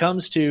 When it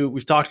comes to,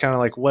 we've talked kind of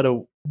like what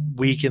a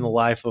week in the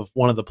life of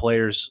one of the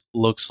players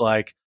looks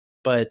like,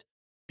 but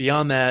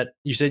beyond that,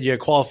 you said you had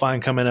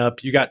qualifying coming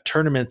up, you got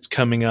tournaments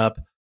coming up.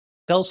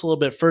 Tell us a little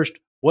bit first,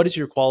 what does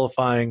your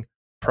qualifying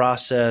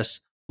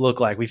process look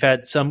like? We've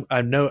had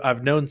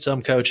I've known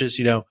some coaches,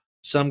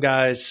 some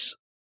guys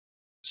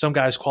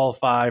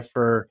qualify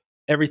for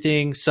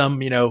everything.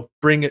 Some,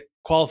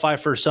 qualify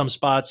for some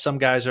spots. Some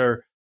guys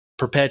are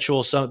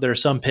perpetual. There are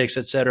some picks,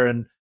 et cetera.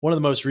 And one of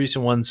the most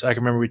recent ones I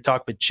can remember, we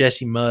talked with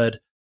Jesse Mudd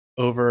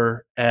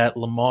over at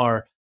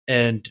Lamar.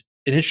 And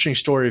an interesting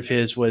story of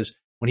his was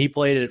when he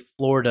played at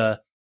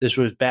Florida, this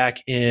was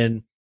back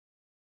in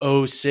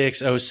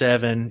 06,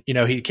 07.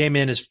 He came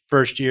in his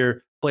first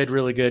year, played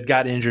really good,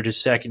 got injured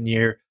his second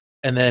year.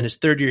 And then his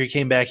third year, he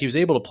came back. He was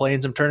able to play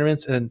in some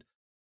tournaments. And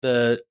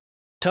the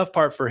tough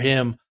part for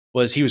him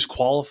was he was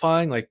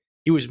qualifying. Like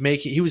he was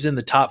in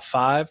the top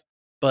 5,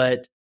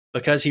 but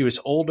because he was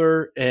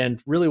older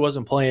and really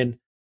wasn't playing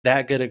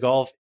that good at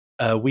golf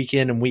week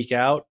in and week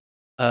out,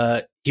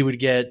 he would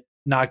get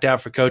knocked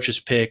out for coach's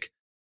pick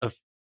of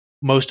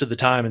most of the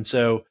time. And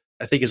so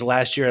I think his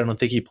last year, I don't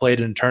think he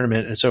played in a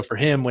tournament. And so for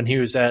him, when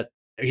he's at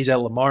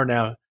Lamar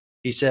now,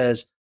 he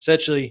says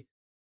essentially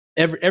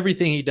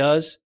everything he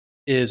does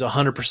is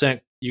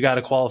 100%. You got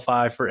to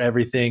qualify for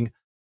everything.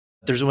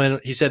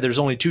 He said there's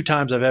only 2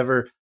 times I've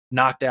ever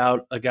knocked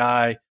out a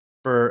guy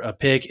for a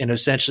pick, and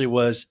essentially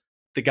was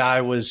the guy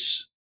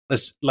was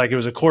like, it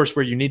was a course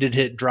where you needed to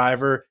hit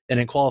driver, and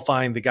in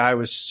qualifying the guy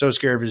was so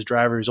scared of his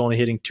driver, he was only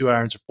hitting 2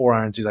 irons or 4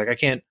 irons. He's like, I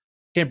can't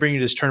bring you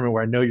to this tournament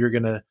where I know you're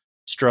going to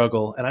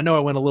struggle. And I know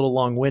I went a little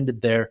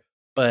long-winded there,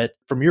 but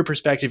from your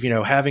perspective,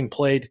 having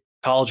played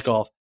college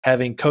golf,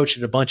 having coached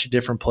at a bunch of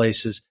different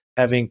places,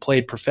 having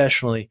played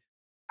professionally,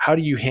 how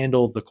do you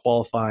handle the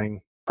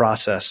qualifying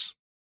process?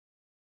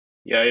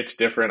 Yeah, it's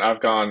different. I've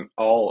gone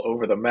all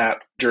over the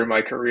map during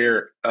my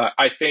career.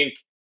 I think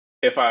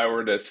if I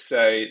were to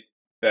say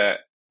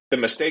that the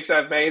mistakes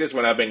I've made is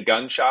when I've been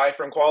gun shy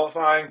from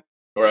qualifying,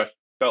 or I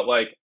felt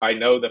like I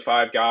know the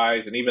 5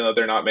 guys, and even though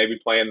they're not maybe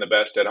playing the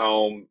best at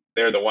home,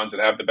 they're the ones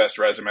that have the best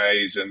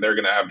resumes and they're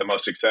going to have the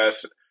most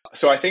success.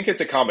 So I think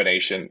it's a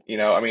combination.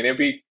 It'd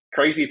be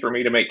crazy for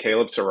me to make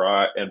Caleb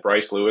Surratt and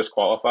Bryce Lewis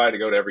qualify to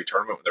go to every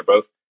tournament when they're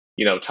both,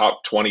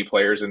 top 20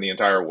 players in the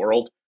entire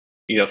world.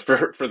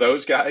 For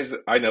those guys,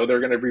 I know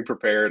they're going to be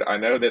prepared. I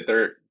know that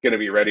they're going to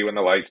be ready when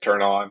the lights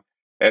turn on.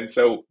 And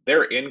so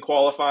they're in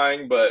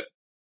qualifying, but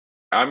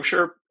I'm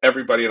sure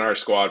everybody in our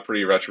squad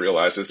pretty much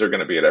realizes they're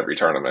going to be at every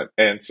tournament.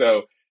 And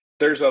so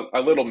there's a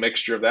little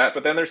mixture of that.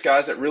 But then there's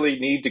guys that really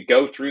need to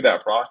go through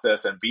that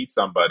process and beat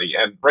somebody.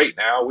 And right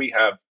now we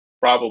have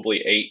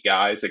probably 8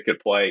 guys that could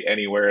play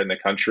anywhere in the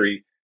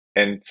country.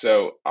 And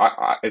so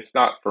it's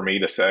not for me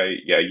to say,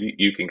 yeah,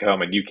 you can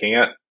come and you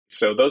can't.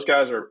 So those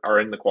guys are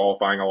in the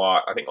qualifying a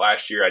lot. I think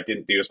last year I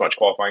didn't do as much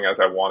qualifying as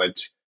I wanted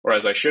to, or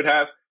as I should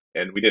have.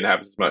 And we didn't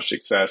have as much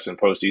success in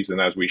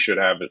postseason as we should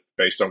have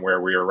based on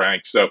where we were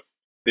ranked. So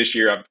this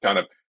year I've kind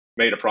of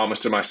made a promise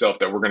to myself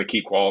that we're going to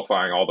keep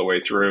qualifying all the way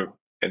through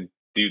and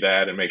do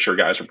that and make sure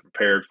guys are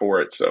prepared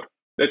for it. So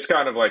it's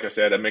kind of, like I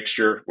said, a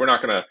mixture. We're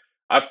not going to,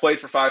 I've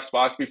played for 5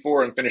 spots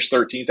before and finished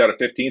 13th out of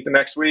 15th the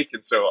next week.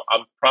 And so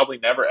I'm probably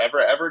never, ever,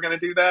 ever going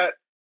to do that.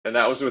 And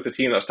that was with the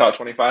team that was top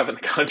 25 in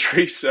the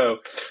country. So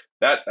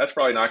that's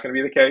probably not going to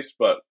be the case.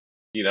 But,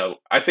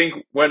 I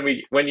think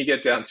when you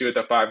get down to it,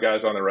 the 5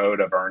 guys on the road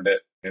have earned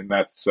it. And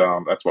that's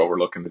what we're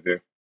looking to do.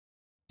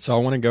 So I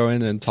want to go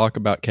in and talk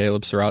about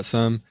Caleb Surratt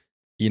some.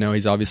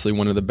 He's obviously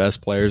one of the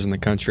best players in the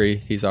country.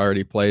 He's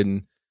already played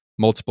in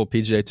multiple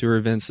PGA Tour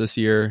events this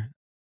year.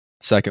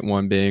 Second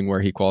one being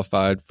where he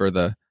qualified for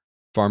the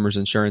Farmers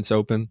Insurance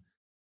Open.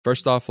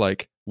 First off,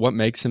 what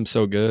makes him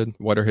so good?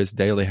 What are his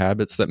daily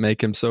habits that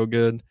make him so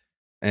good?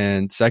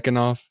 And second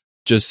off,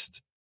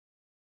 just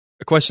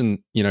a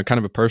question, kind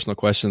of a personal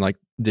question.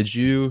 Did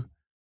you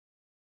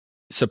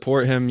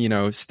support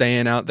him,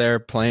 staying out there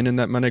playing in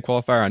that Monday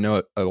qualifier? I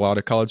know a lot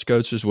of college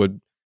coaches would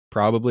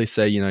probably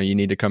say, you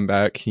need to come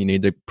back, you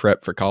need to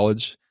prep for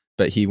college.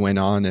 But he went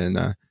on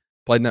and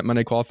played in that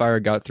Monday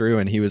qualifier, got through,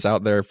 and he was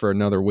out there for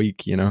another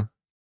week,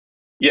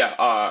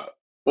 Yeah.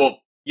 Well,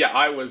 yeah,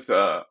 I was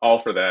all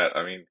for that.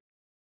 I mean,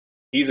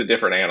 he's a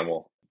different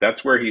animal.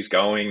 That's where he's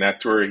going.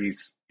 That's where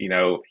he's,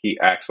 he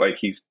acts like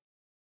he's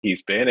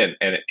been,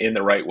 and in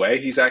the right way,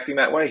 he's acting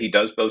that way. He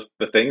does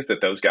the things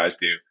that those guys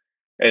do.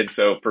 And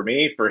so for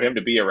him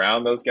to be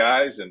around those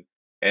guys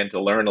and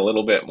to learn a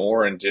little bit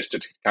more and just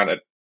to kind of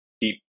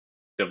keep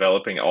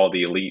developing all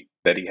the elite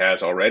that he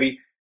has already,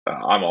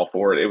 I'm all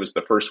for it. It was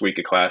the first week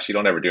of class. You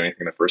don't ever do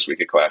anything the first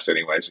week of class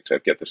anyways,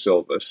 except get the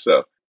syllabus.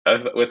 So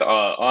with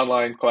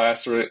online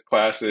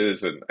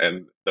classes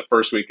and the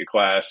first week of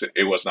class,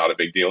 it was not a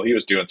big deal. He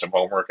was doing some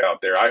homework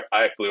out there.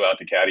 I flew out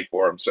to caddy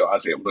for him, so I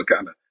was able to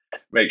kind of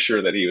make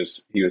sure that he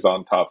was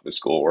on top of his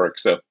schoolwork.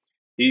 So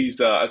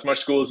he's as much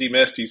school as he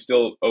missed, he's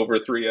still over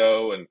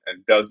 3.0 and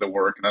does the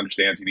work and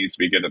understands he needs to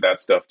be good at that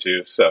stuff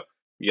too. So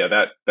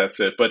yeah, that's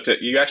it. But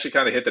you actually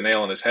kind of hit the nail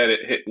on his head.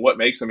 What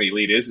makes him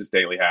elite is his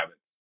daily habits.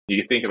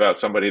 You think about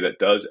somebody that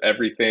does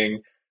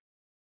everything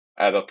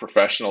at a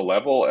professional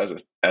level as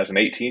an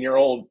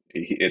 18-year-old.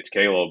 It's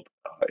Caleb.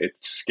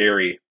 It's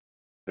scary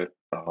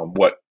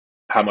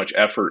how much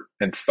effort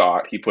and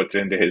thought he puts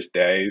into his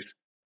days.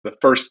 The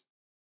first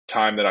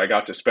time that I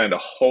got to spend a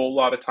whole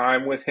lot of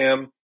time with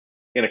him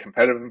in a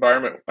competitive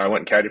environment, I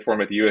went and caddied for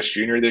him at the U.S.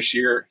 Junior this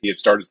year. He had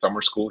started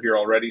summer school here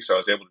already, so I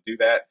was able to do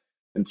that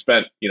and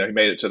spent, he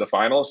made it to the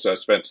finals. So I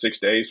spent 6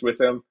 days with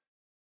him,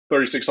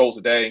 36 holes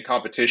a day in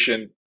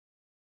competition.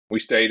 We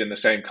stayed in the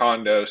same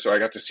condo, so I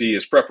got to see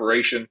his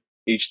preparation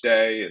each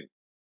day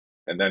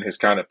and then his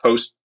kind of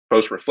post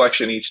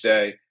reflection each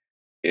day.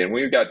 And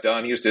when we got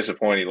done, he was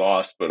disappointed he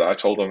lost, but I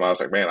told him, I was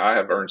like, man, I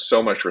have earned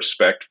so much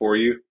respect for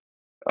you.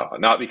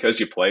 Not because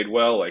you played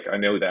well, I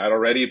know that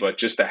already, but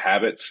just the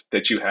habits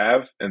that you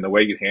have and the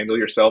way you handle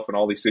yourself in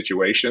all these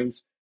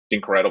situations, it's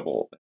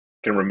incredible. I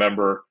can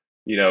remember,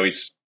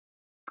 he's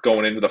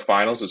going into the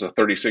finals. It was a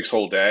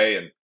 36-hole day,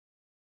 and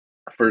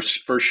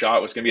first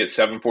shot was going to be at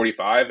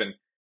 7:45, and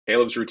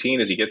Caleb's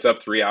routine is he gets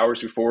up 3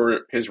 hours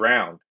before his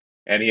round,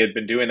 and he had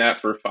been doing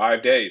that for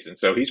 5 days, and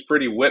so he's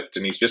pretty whipped,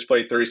 and he's just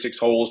played 36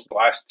 holes the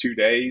last 2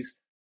 days.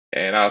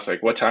 And I was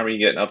like, what time are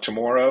you getting up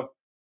tomorrow?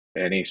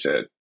 And he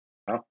said,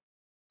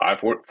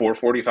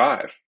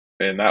 4:45,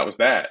 and that was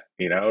that.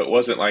 It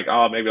wasn't like,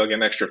 oh, maybe I'll get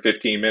an extra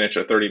 15 minutes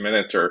or 30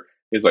 minutes, or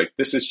he's like,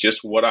 this is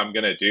just what I'm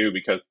going to do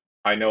because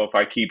I know if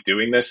I keep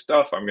doing this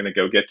stuff, I'm going to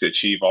go get to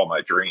achieve all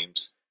my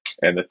dreams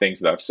and the things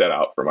that I've set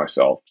out for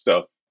myself.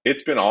 So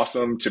it's been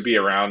awesome to be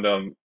around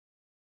him.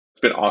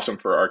 It's been awesome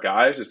for our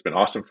guys. It's been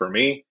awesome for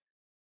me.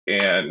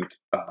 And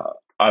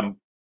I'm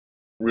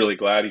really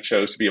glad he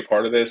chose to be a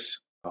part of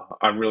this.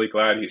 I'm really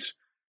glad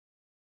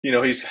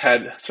he's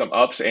had some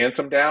ups and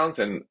some downs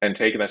and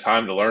taken the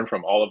time to learn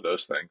from all of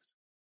those things.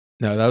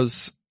 No,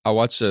 I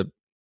watched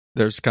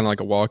there's kind of like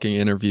a walking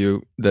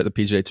interview that the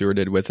PGA Tour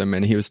did with him,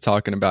 and he was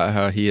talking about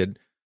how he had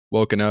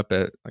woken up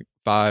at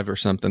 5 or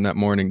something that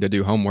morning to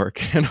do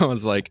homework. And I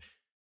was like,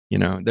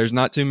 there's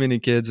not too many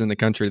kids in the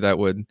country that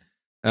would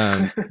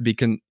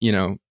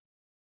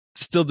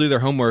still do their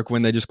homework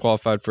when they just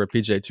qualified for a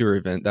PGA Tour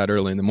event that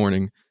early in the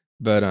morning.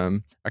 But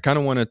I kind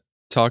of want to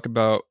talk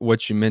about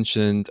what you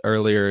mentioned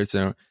earlier is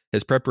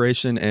his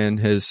preparation and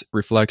his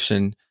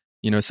reflection.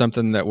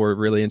 Something that we're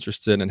really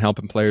interested in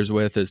helping players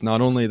with is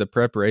not only the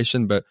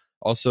preparation, but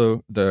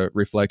also the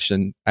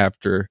reflection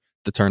after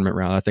the tournament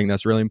round. I think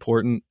that's really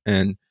important.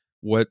 And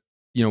what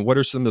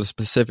are some of the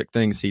specific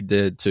things he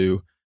did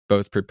to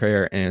both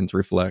prepare and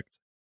reflect?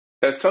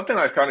 That's something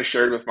I've kind of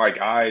shared with my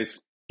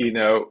guys.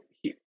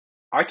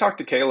 I talked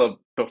to Caleb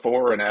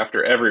before and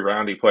after every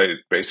round he played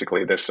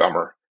basically this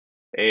summer,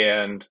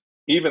 and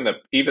even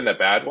the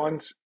bad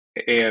ones.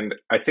 And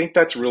I think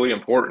that's really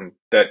important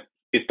that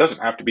it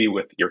doesn't have to be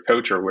with your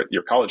coach or with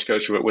your college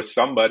coach, but with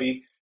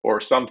somebody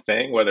or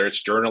something, whether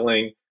it's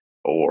journaling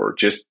or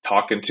just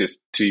talking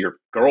to your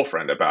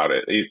girlfriend about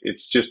it.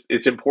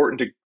 It's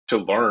important to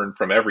learn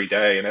from every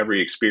day and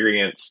every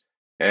experience,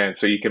 and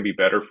so you can be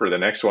better for the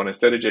next one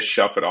instead of just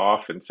shove it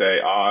off and say,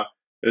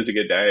 it was a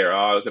good day, or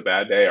it was a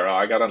bad day, or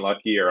I got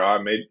unlucky, or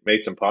I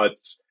made some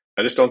putts.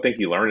 I just don't think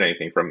you learn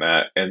anything from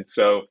that. And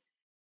so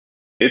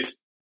it's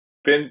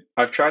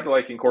I've tried to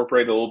like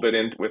incorporate a little bit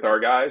in with our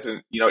guys,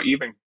 and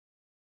even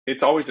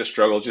it's always a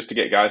struggle just to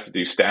get guys to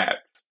do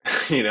stats.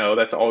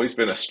 That's always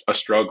been a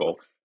struggle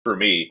for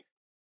me.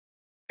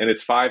 And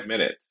it's 5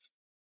 minutes.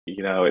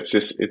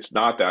 It's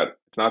not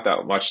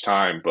that much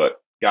time, but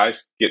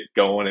guys get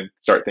going and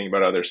start thinking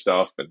about other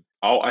stuff. And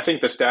I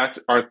think the stats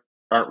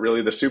aren't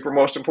really the super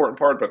most important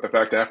part, but the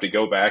fact to have to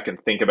go back and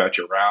think about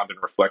your round and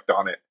reflect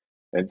on it.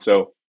 And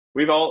so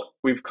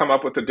we've come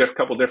up with a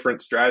couple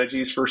different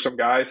strategies for some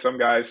guys. Some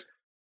guys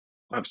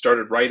have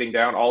started writing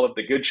down all of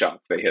the good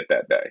shots they hit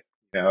that day,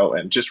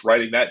 and just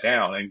writing that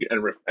down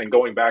and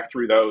going back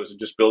through those and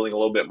just building a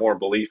little bit more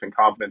belief and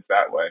confidence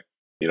that way.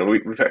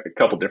 We've had a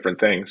couple different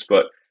things,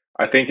 but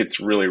I think it's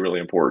really, really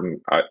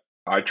important.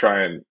 I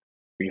try and,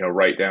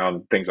 write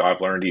down things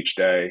I've learned each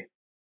day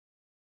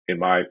in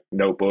my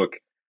notebook,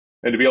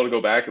 and to be able to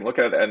go back and look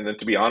at it. And then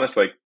to be honest,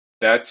 like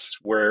that's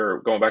where,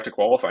 going back to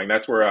qualifying,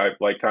 that's where I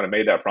like kind of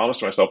made that promise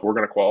to myself. We're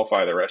going to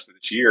qualify the rest of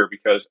this year,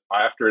 because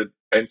after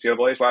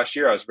NCAA's last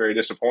year, I was very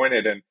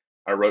disappointed, and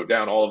I wrote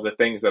down all of the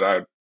things that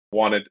I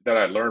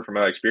learned from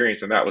that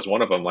experience. And that was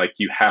one of them. Like,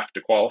 you have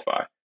to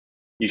qualify.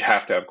 You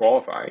have to have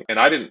qualifying. And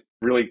I didn't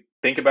really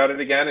think about it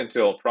again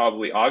until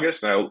probably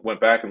August. And I went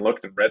back and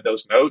looked and read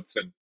those notes,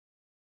 and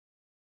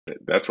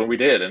that's when we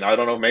did. And I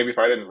don't know, maybe if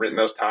I hadn't written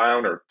those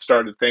down or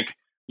started to think,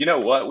 you know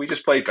what, we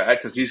just played bad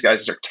because these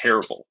guys are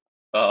terrible.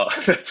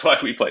 That's why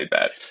we played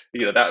bad.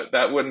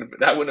 That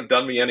wouldn't have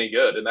done me any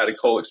good, and that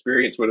whole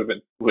experience would have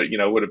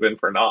been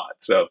for naught.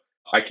 So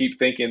I keep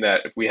thinking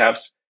that if we have,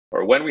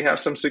 or when we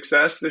have some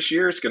success this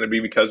year, it's going to be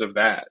because of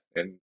that.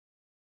 And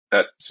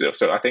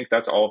so I think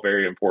that's all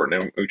very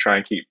important. And we try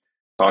and keep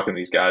talking to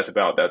these guys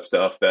about that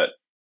stuff, that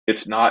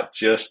it's not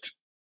just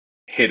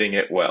hitting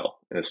it well,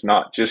 and it's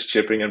not just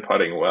chipping and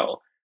putting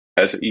well.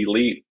 As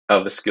elite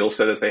of the skill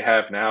set as they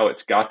have now,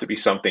 it's got to be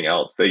something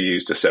else they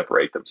use to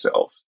separate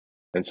themselves.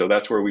 And so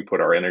that's where we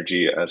put our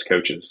energy as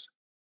coaches.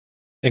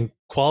 And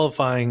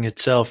qualifying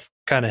itself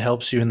kind of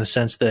helps you in the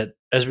sense that,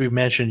 as we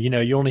mentioned,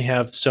 you only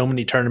have so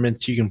many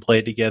tournaments you can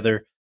play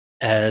together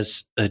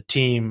as a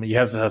team. You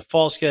have a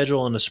fall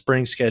schedule and a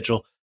spring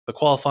schedule, but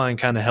qualifying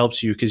kind of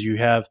helps you because you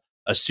have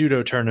a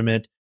pseudo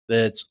tournament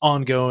that's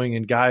ongoing,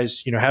 and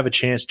guys, have a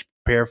chance to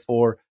prepare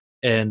for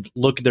and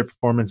look at their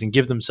performance and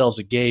give themselves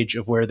a gauge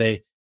of where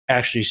they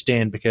actually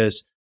stand,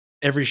 because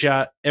every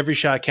shot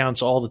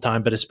counts all the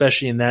time, but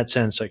especially in that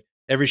sense, like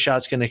every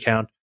shot's going to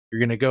count. You're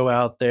going to go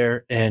out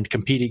there and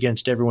compete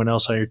against everyone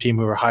else on your team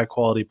who are high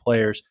quality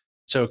players.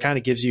 So it kind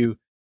of gives you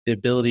the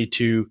ability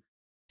to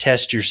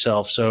test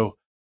yourself. So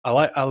I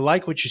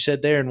like what you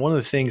said there. And one of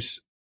the things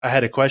I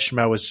had a question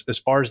about was, as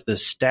far as the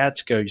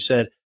stats go, you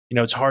said,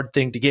 it's a hard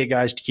thing to get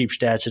guys to keep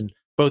stats. And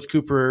both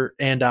Cooper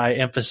and I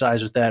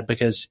emphasize with that,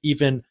 because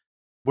even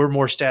we're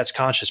more stats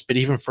conscious, but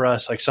even for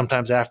us, like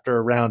sometimes after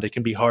a round, it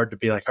can be hard to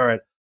be like, all right,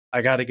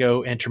 I got to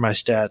go enter my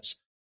stats.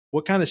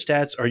 What kind of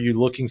stats are you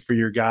looking for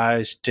your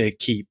guys to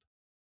keep?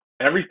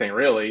 Everything,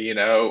 really,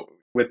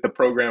 with the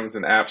programs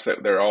and apps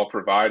that they're all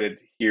provided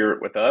here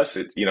with us,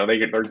 it's,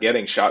 they're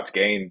getting shots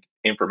gained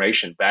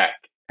information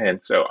back.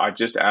 And so I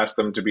just ask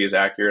them to be as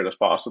accurate as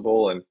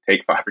possible and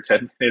take 5 or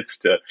 10 minutes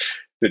to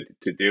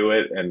do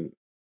it. And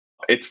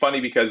it's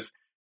funny because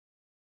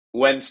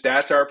when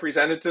stats are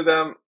presented to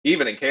them,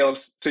 even in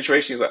Caleb's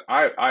situation, he's like,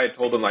 I had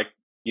told him, like,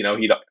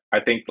 I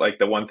think like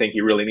the one thing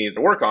he really needed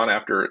to work on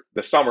after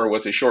the summer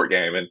was his short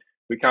game. And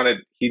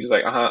he's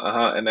like,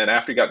 And then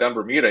after he got done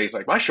Bermuda, he's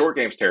like, my short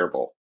game's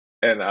terrible.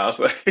 And I was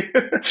like,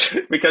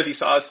 because he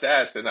saw his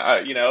stats, and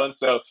and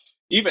so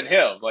even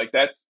him, like,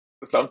 that's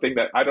something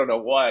that I don't know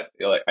what,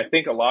 like, I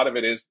think a lot of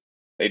it is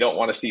they don't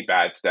want to see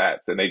bad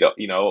stats, and they don't,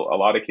 a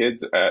lot of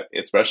kids,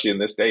 especially in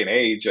this day and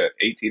age at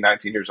 18,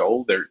 19 years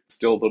old, they're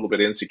still a little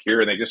bit insecure,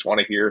 and they just want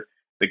to hear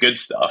the good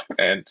stuff.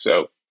 And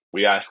so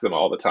we ask them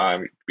all the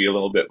time to be a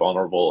little bit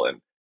vulnerable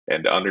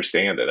and to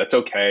understand that that's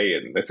okay.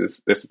 And this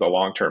is a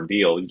long-term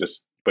deal.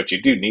 But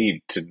you do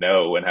need to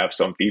know and have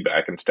some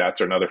feedback, and stats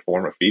are another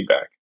form of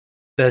feedback.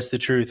 That's the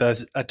truth.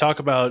 I talk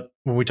about,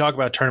 when we talk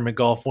about tournament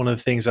golf, one of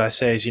the things I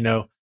say is,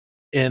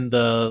 in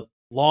the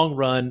long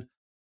run,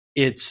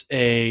 it's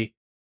a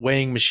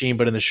weighing machine,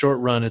 but in the short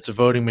run, it's a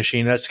voting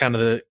machine. That's kind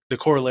of the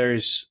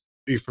corollaries.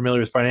 You're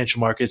familiar with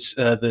financial markets.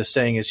 The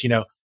saying is,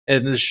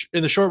 in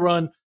the short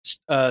run,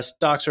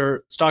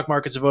 stock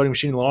market's a voting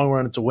machine. In the long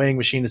run, it's a weighing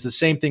machine. It's the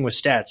same thing with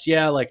stats.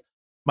 Yeah, like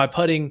my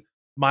putting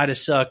might have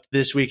sucked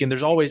this week. And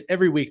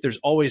every week, there's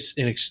always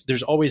an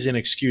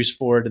excuse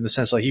for it, in the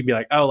sense like he'd be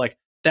like, oh, like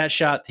that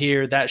shot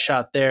here, that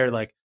shot there,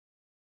 like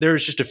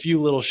there's just a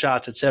few little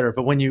shots, et cetera.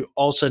 But when you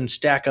all of a sudden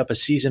stack up a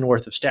season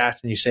worth of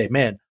stats and you say,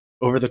 man,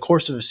 over the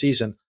course of a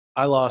season,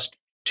 I lost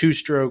 2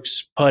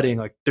 strokes putting,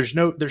 like there's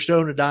no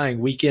denying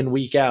week in,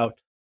 week out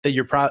that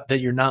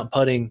you're not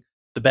putting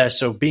the best.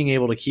 So being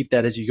able to keep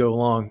that as you go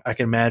along, I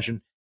can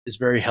imagine, is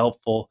very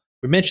helpful.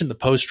 We mentioned the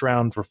post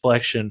round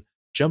reflection.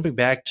 Jumping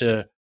back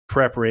to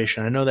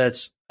preparation, I know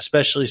that's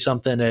especially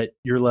something at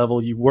your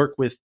level. You worked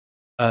with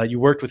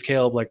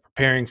Caleb, like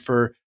preparing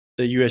for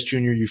the U.S.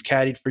 Junior. You've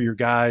caddied for your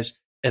guys,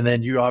 and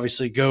then you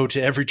obviously go to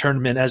every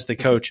tournament as the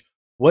coach.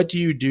 What do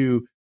you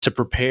do to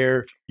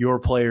prepare your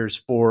players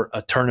for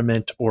a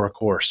tournament or a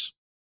course?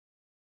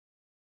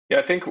 Yeah,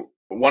 I think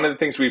one of the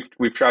things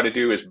we've tried to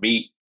do is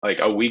meet like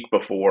a week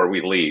before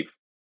we leave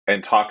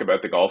and talk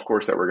about the golf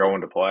course that we're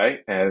going to play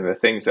and the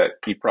things that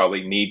you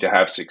probably need to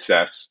have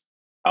success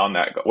on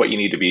that, what you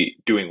need to be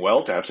doing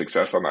well to have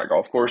success on that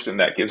golf course. And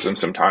that gives them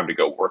some time to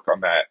go work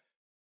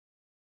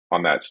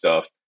on that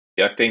stuff.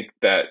 Yeah, I think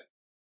that,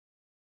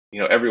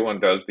 everyone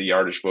does the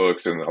yardage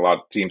books and a lot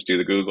of teams do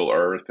the Google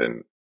Earth.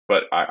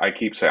 But I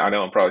keep saying, I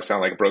know I'm probably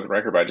sound like a broken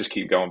record, but I just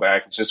keep going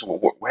back. It's just,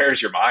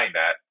 where's your mind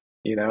at?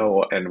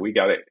 And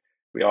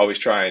we always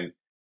try and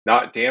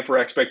not damper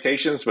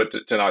expectations, but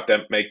to not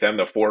make them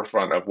the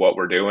forefront of what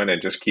we're doing,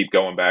 and just keep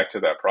going back to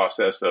that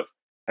process of,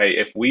 hey,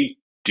 if we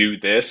do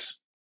this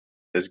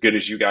as good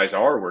as you guys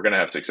are, we're going to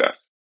have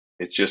success.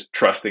 It's just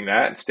trusting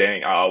that and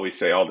staying. I always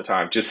say all the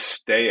time, just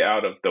stay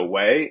out of the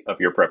way of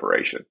your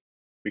preparation,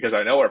 because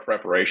I know our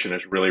preparation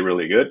is really,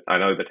 really good. I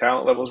know the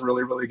talent level is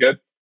really, really good.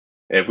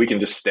 And if we can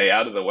just stay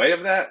out of the way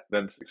of that,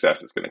 then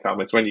success is going to come.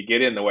 It's when you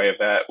get in the way of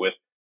that with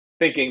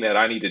thinking that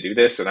I need to do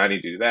this and I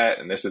need to do that,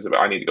 and this is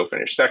about, I need to go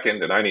finish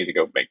second and I need to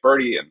go make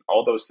birdie, and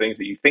all those things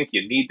that you think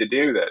you need to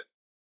do that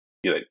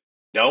you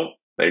don't.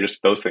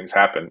 Those things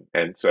happen.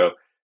 And so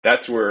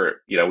that's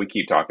where, we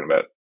keep talking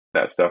about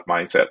that stuff,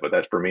 mindset, but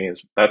that for me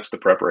that's the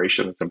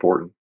preparation that's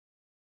important.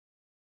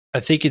 I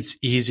think it's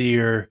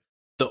easier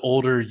the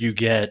older you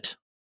get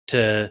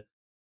to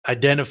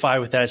identify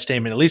with that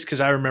statement, at least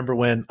because I remember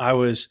when I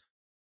was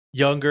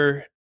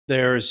younger,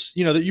 there's,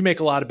 that you make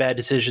a lot of bad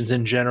decisions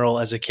in general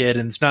as a kid,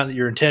 and it's not that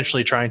you're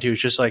intentionally trying to,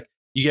 it's just like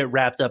you get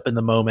wrapped up in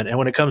the moment. And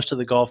when it comes to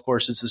the golf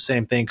course, it's the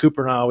same thing.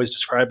 Cooper and I always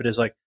describe it as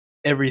like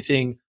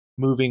everything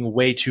moving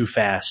way too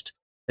fast.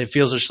 It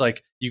feels just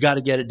like you got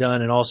to get it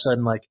done, and all of a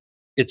sudden, like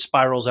it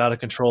spirals out of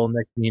control. And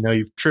next thing you know,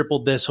 you've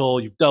tripled this hole,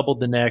 you've doubled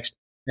the next,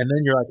 and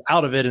then you're like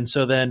out of it. And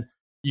so then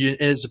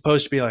as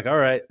opposed to be like, all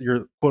right,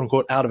 you're quote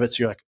unquote out of it.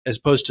 So you're like, as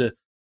opposed to,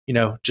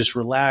 just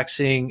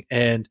relaxing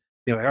and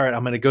being like, all right,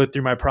 I'm going to go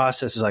through my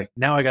process. Is like,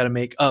 now I got to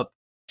make up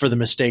for the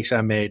mistakes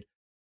I made.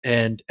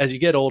 And as you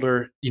get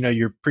older,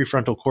 your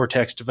prefrontal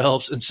cortex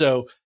develops. And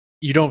so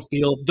you don't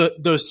feel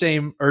those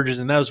same urges.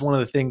 And that was one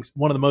of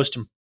the most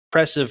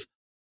impressive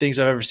things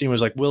I've ever seen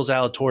was like Will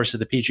Zalatoris at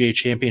the PGA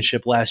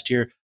Championship last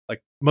year.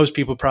 Like most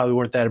people probably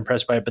weren't that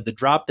impressed by it, but the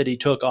drop that he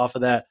took off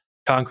of that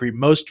concrete,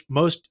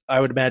 most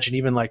I would imagine,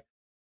 even like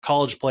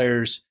college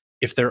players,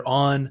 if they're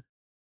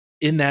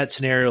in that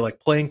scenario, like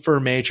playing for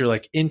a major,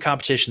 like in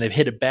competition, they've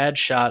hit a bad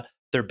shot,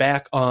 they're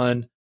back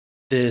on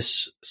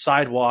this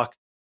sidewalk,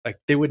 like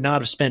they would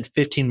not have spent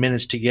 15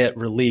 minutes to get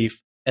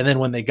relief. And then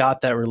when they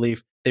got that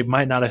relief, they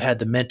might not have had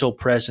the mental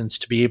presence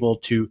to be able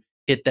to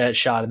hit that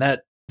shot. And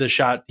the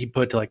shot he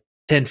put to like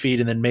 10 feet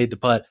and then made the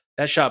putt,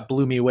 that shot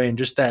blew me away. And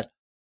just that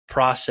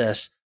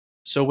process.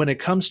 So when it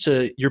comes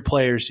to your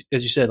players,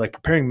 as you said, like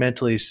preparing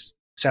mentally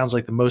sounds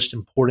like the most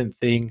important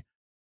thing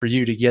for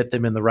you to get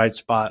them in the right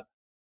spot.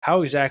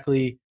 How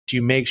exactly do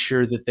you make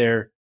sure that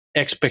their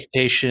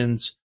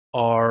expectations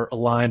are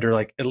aligned, or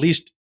like at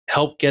least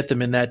help get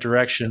them in that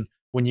direction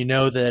when you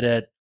know that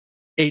at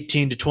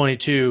 18 to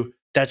 22,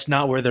 that's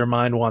not where their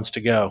mind wants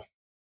to go?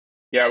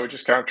 Yeah, we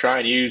just kind of try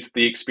and use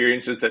the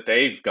experiences that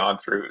they've gone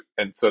through,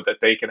 and so that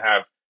they can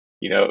have,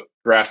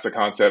 grasp the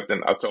concept.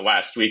 And so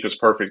last week was a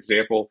perfect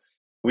example.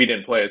 We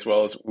didn't play as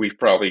well as we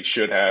probably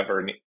should have,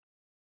 or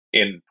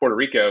in Puerto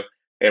Rico,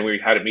 and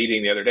we had a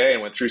meeting the other day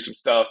and went through some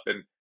stuff.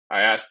 And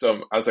I asked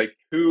them, I was like,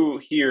 who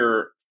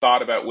here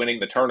thought about winning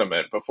the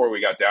tournament before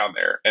we got down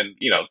there? And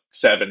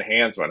 7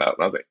 hands went up,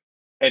 and I was like,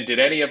 and did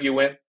any of you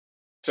win?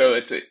 So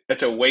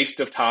it's a waste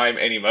of time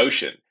and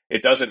emotion.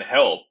 It doesn't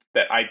help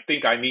that I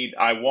think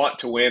I want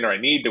to win, or I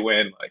need to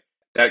win. Like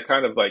that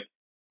kind of like,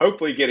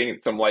 hopefully getting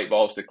some light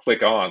bulbs to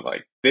click on,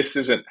 like this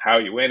isn't how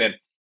you win. And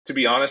to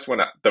be honest, when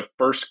the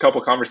first couple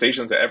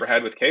conversations I ever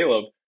had with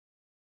Caleb,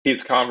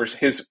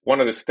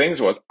 one of his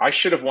things was, I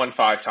should have won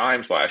 5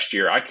 times last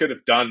year. I could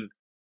have been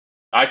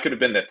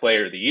the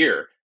player of the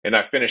year. And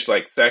I finished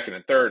like second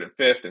and third and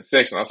fifth and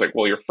sixth. And I was like,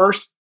 well, your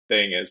first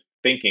thing is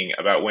thinking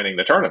about winning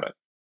the tournament.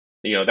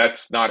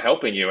 That's not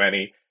helping you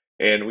any.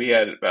 And we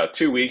had about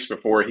 2 weeks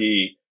before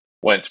he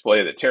went to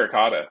play the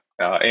Terracotta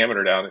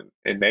Amateur down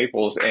in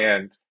Naples.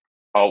 And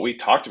we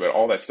talked about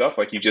all that stuff.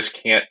 Like you just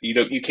can't,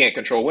 you can't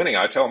control winning.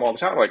 I tell him all the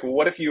time, like, well,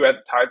 what if you had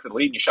tied for the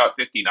lead and you shot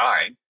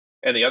 59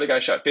 and the other guy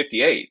shot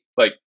 58.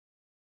 Like,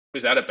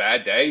 was that a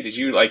bad day? Did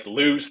you like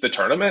lose the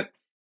tournament?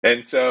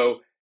 And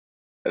so,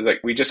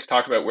 like, we just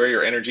talk about where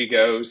your energy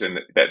goes and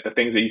that the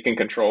things that you can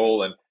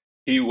control. And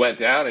he went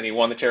down and he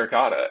won the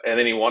terracotta, and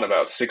then he won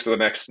about 6 of the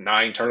next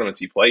 9 tournaments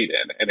he played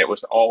in, and it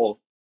was all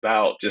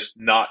about just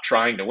not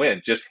trying to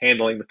win, just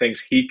handling the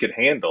things he could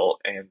handle,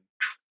 and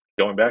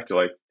going back to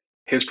like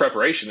his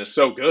preparation is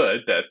so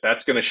good that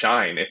that's going to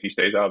shine if he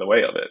stays out of the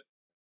way of it.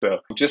 So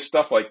just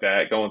stuff like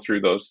that, going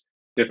through those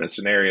different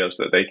scenarios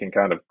that they can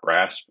kind of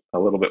grasp a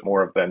little bit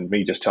more of than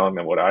me just telling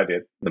them what I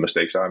did, the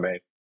mistakes I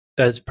made.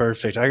 That's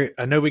perfect.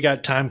 I know we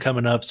got time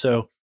coming up,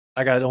 so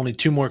I got only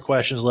 2 more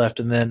questions left,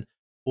 and then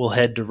we'll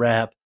head to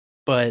wrap.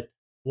 But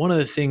one of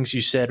the things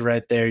you said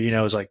right there,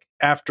 is like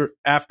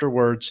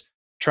afterwards,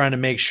 trying to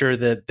make sure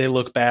that they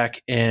look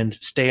back and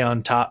stay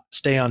on top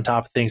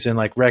of things, and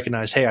like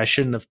recognize, hey, I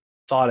shouldn't have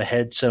thought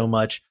ahead so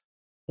much.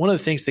 One of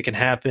the things that can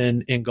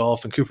happen in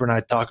golf, and Cooper and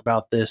I talk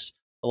about this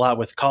a lot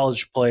with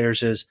college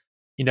players, is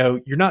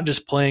you're not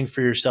just playing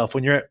for yourself.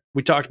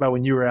 We talked about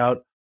when you were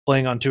out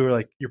playing on tour,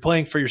 like you're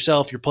playing for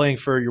yourself, you're playing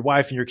for your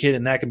wife and your kid,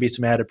 and that can be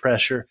some added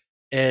pressure.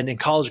 And in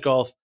college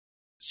golf,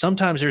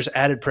 sometimes there's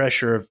added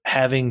pressure of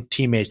having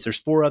teammates. There's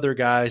 4 other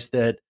guys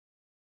that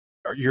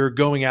you're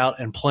going out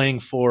and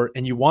playing for,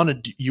 and you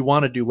want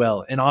to do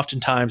well. And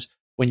oftentimes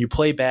when you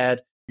play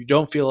bad, you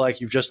don't feel like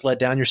you've just let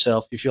down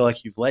yourself. You feel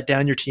like you've let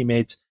down your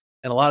teammates.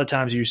 And a lot of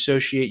times you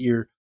associate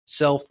your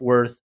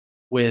self-worth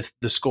with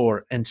the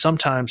score. And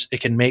sometimes it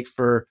can make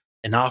for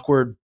an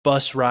awkward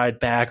bus ride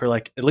back, or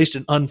like at least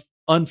an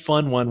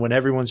unfun one when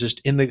everyone's just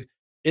in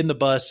the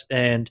bus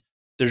and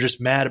they're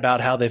just mad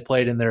about how they've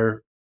played and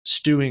they're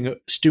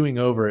stewing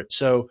over it.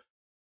 So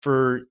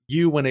for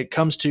you, when it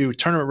comes to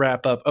tournament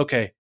wrap up,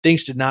 okay,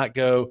 things did not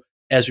go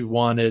as we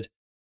wanted.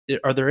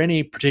 Are there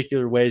any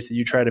particular ways that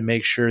you try to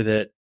make sure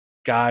that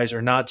guys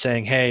are not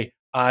saying, hey,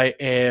 I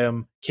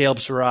am Caleb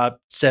Surratt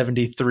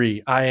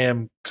 73, I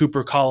am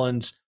Cooper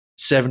Collins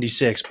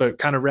 76, but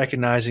kind of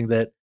recognizing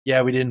that,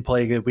 yeah, we didn't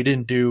play good, we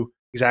didn't do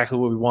exactly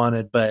what we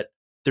wanted, but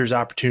there's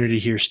opportunity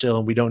here still,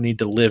 and we don't need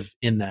to live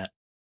in that?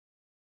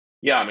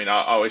 Yeah, I mean,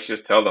 I always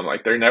just tell them,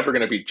 like, they're never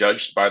going to be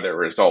judged by their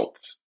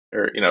results.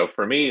 Or,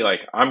 for me,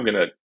 like, I'm going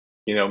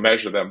to,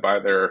 measure them by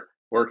their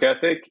work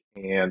ethic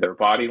and their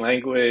body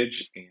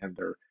language and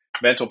their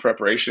mental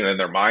preparation and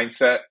their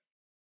mindset,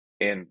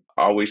 and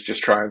always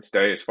just try and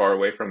stay as far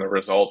away from the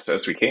results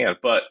as we can.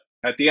 But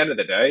at the end of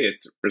the day,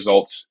 it's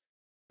results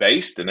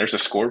based, and there's a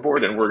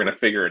scoreboard, and we're going to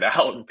figure it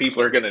out, and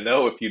people are going to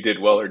know if you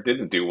did well or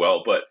didn't do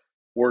well. But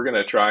we're going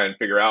to try and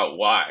figure out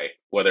why,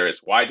 whether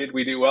it's why did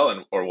we do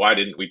well or why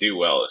didn't we do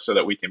well, so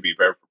that we can be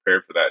very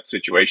prepared for that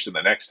situation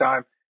the next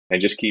time,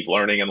 and just keep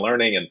learning and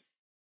learning. And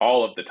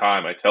all of the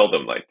time I tell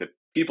them, like, the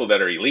people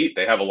that are elite,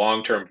 they have a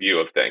long-term view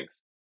of things,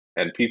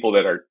 and people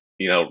that are,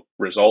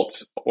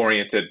 results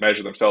oriented,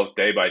 measure themselves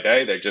day by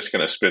day, they're just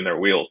going to spin their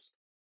wheels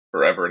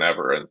forever and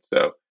ever. And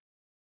so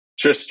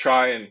just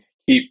try and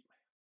keep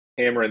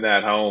hammering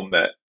that home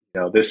that,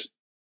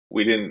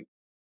 we didn't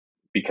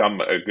become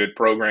a good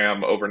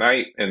program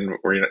overnight, and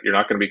you're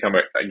not going to become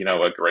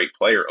a great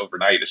player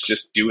overnight. It's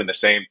just doing the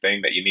same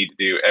thing that you need to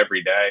do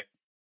every day,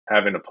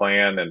 having a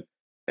plan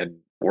and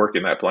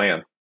working that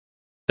plan.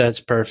 That's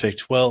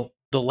perfect. Well,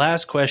 the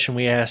last question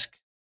we ask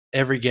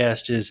every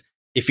guest is,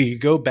 if you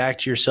could go back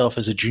to yourself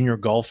as a junior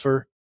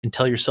golfer and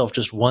tell yourself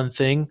just one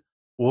thing,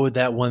 what would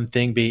that one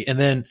thing be? And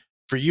then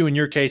for you, in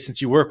your case, since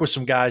you work with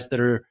some guys that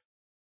are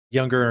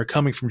younger and are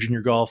coming from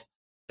junior golf,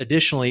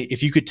 additionally,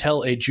 if you could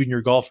tell a junior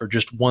golfer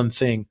just one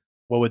thing,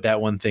 what would that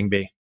one thing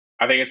be?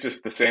 I think it's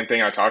just the same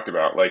thing I talked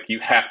about. Like,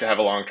 you have to have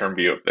a long-term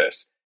view of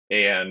this.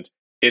 And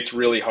it's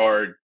really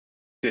hard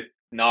to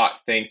not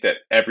think that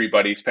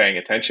everybody's paying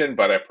attention,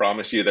 but I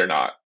promise you they're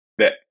not.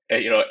 That,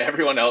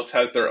 everyone else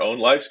has their own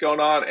lives going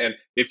on. And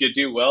if you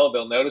do well,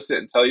 they'll notice it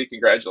and tell you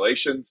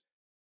congratulations.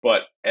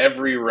 But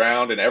every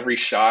round and every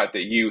shot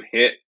that you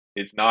hit,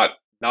 it's not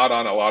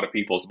on a lot of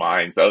people's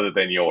minds other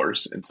than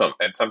yours and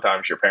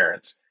sometimes your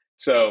parents.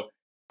 So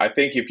I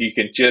think if you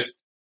can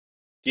just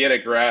get a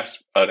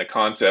grasp of a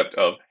concept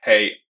of,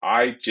 hey,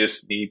 I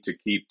just need to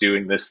keep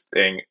doing this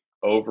thing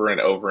over and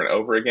over and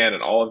over again,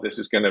 and all of this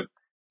is going to,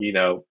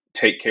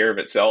 take care of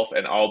itself,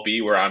 and I'll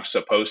be where I'm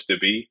supposed to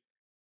be,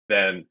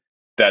 then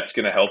that's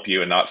going to help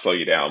you and not slow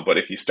you down. But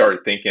if you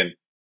start thinking,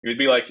 it would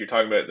be like you're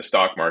talking about the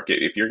stock market.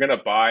 If you're going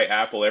to buy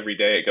Apple every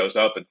day, it goes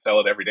up, and sell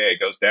it every day, it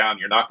goes down,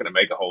 you're not going to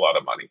make a whole lot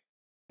of money.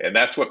 And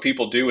that's what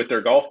people do with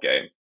their golf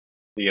game.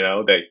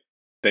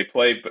 They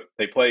play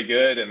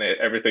good and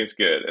everything's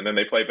good, and then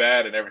they play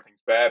bad and everything's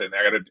bad, and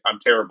I'm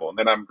terrible, and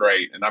then I'm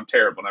great, and I'm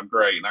terrible and I'm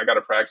great, and I got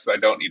to practice. I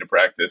don't need to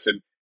practice,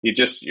 and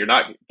you're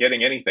not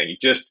getting anything.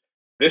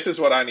 This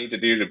is what I need to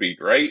do to be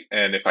great,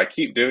 and if I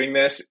keep doing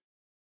this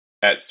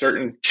at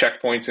certain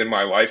checkpoints in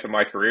my life and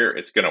my career,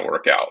 it's going to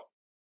work out.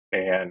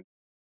 And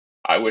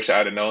I wish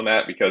I'd have known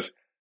that, because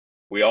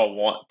we all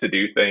want to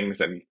do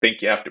things and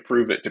think you have to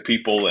prove it to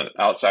people in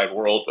the outside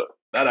world, but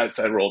that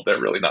outside world,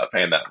 they're really not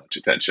paying that much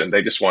attention.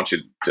 They just want you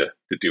to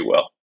do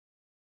well.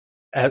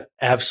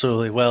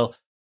 Absolutely. Well,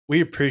 We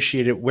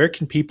appreciate it. Where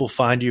can people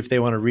find you if they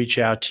want to reach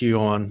out to you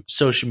on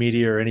social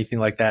media or anything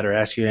like that, or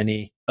ask you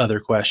any other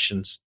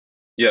questions?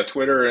 Yeah,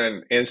 Twitter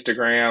and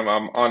Instagram.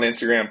 I'm on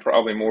Instagram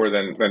probably more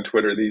than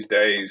Twitter these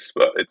days,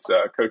 but it's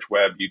Coach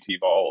Webb, UT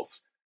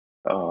Vols.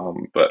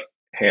 But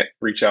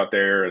reach out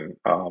there, and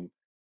as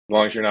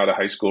long as you're not a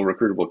high school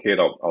recruitable kid,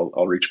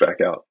 I'll reach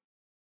back out.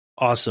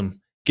 Awesome.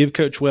 Give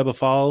Coach Webb a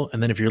follow,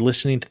 and then if you're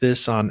listening to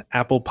this on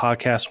Apple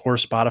Podcasts or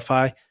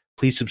Spotify,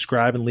 please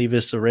subscribe and leave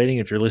us a rating.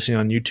 If you're listening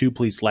on YouTube,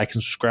 please like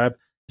and subscribe.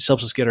 This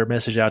helps us get our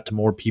message out to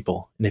more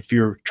people. And if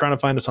you're trying to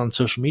find us on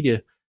social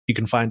media, you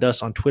can find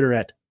us on Twitter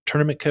at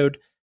Tournament Code,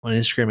 on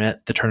Instagram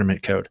at The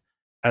Tournament Code.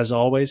 As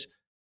always,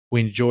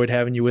 we enjoyed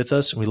having you with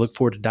us, and we look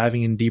forward to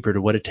diving in deeper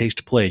to what it takes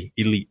to play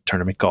elite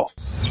tournament golf.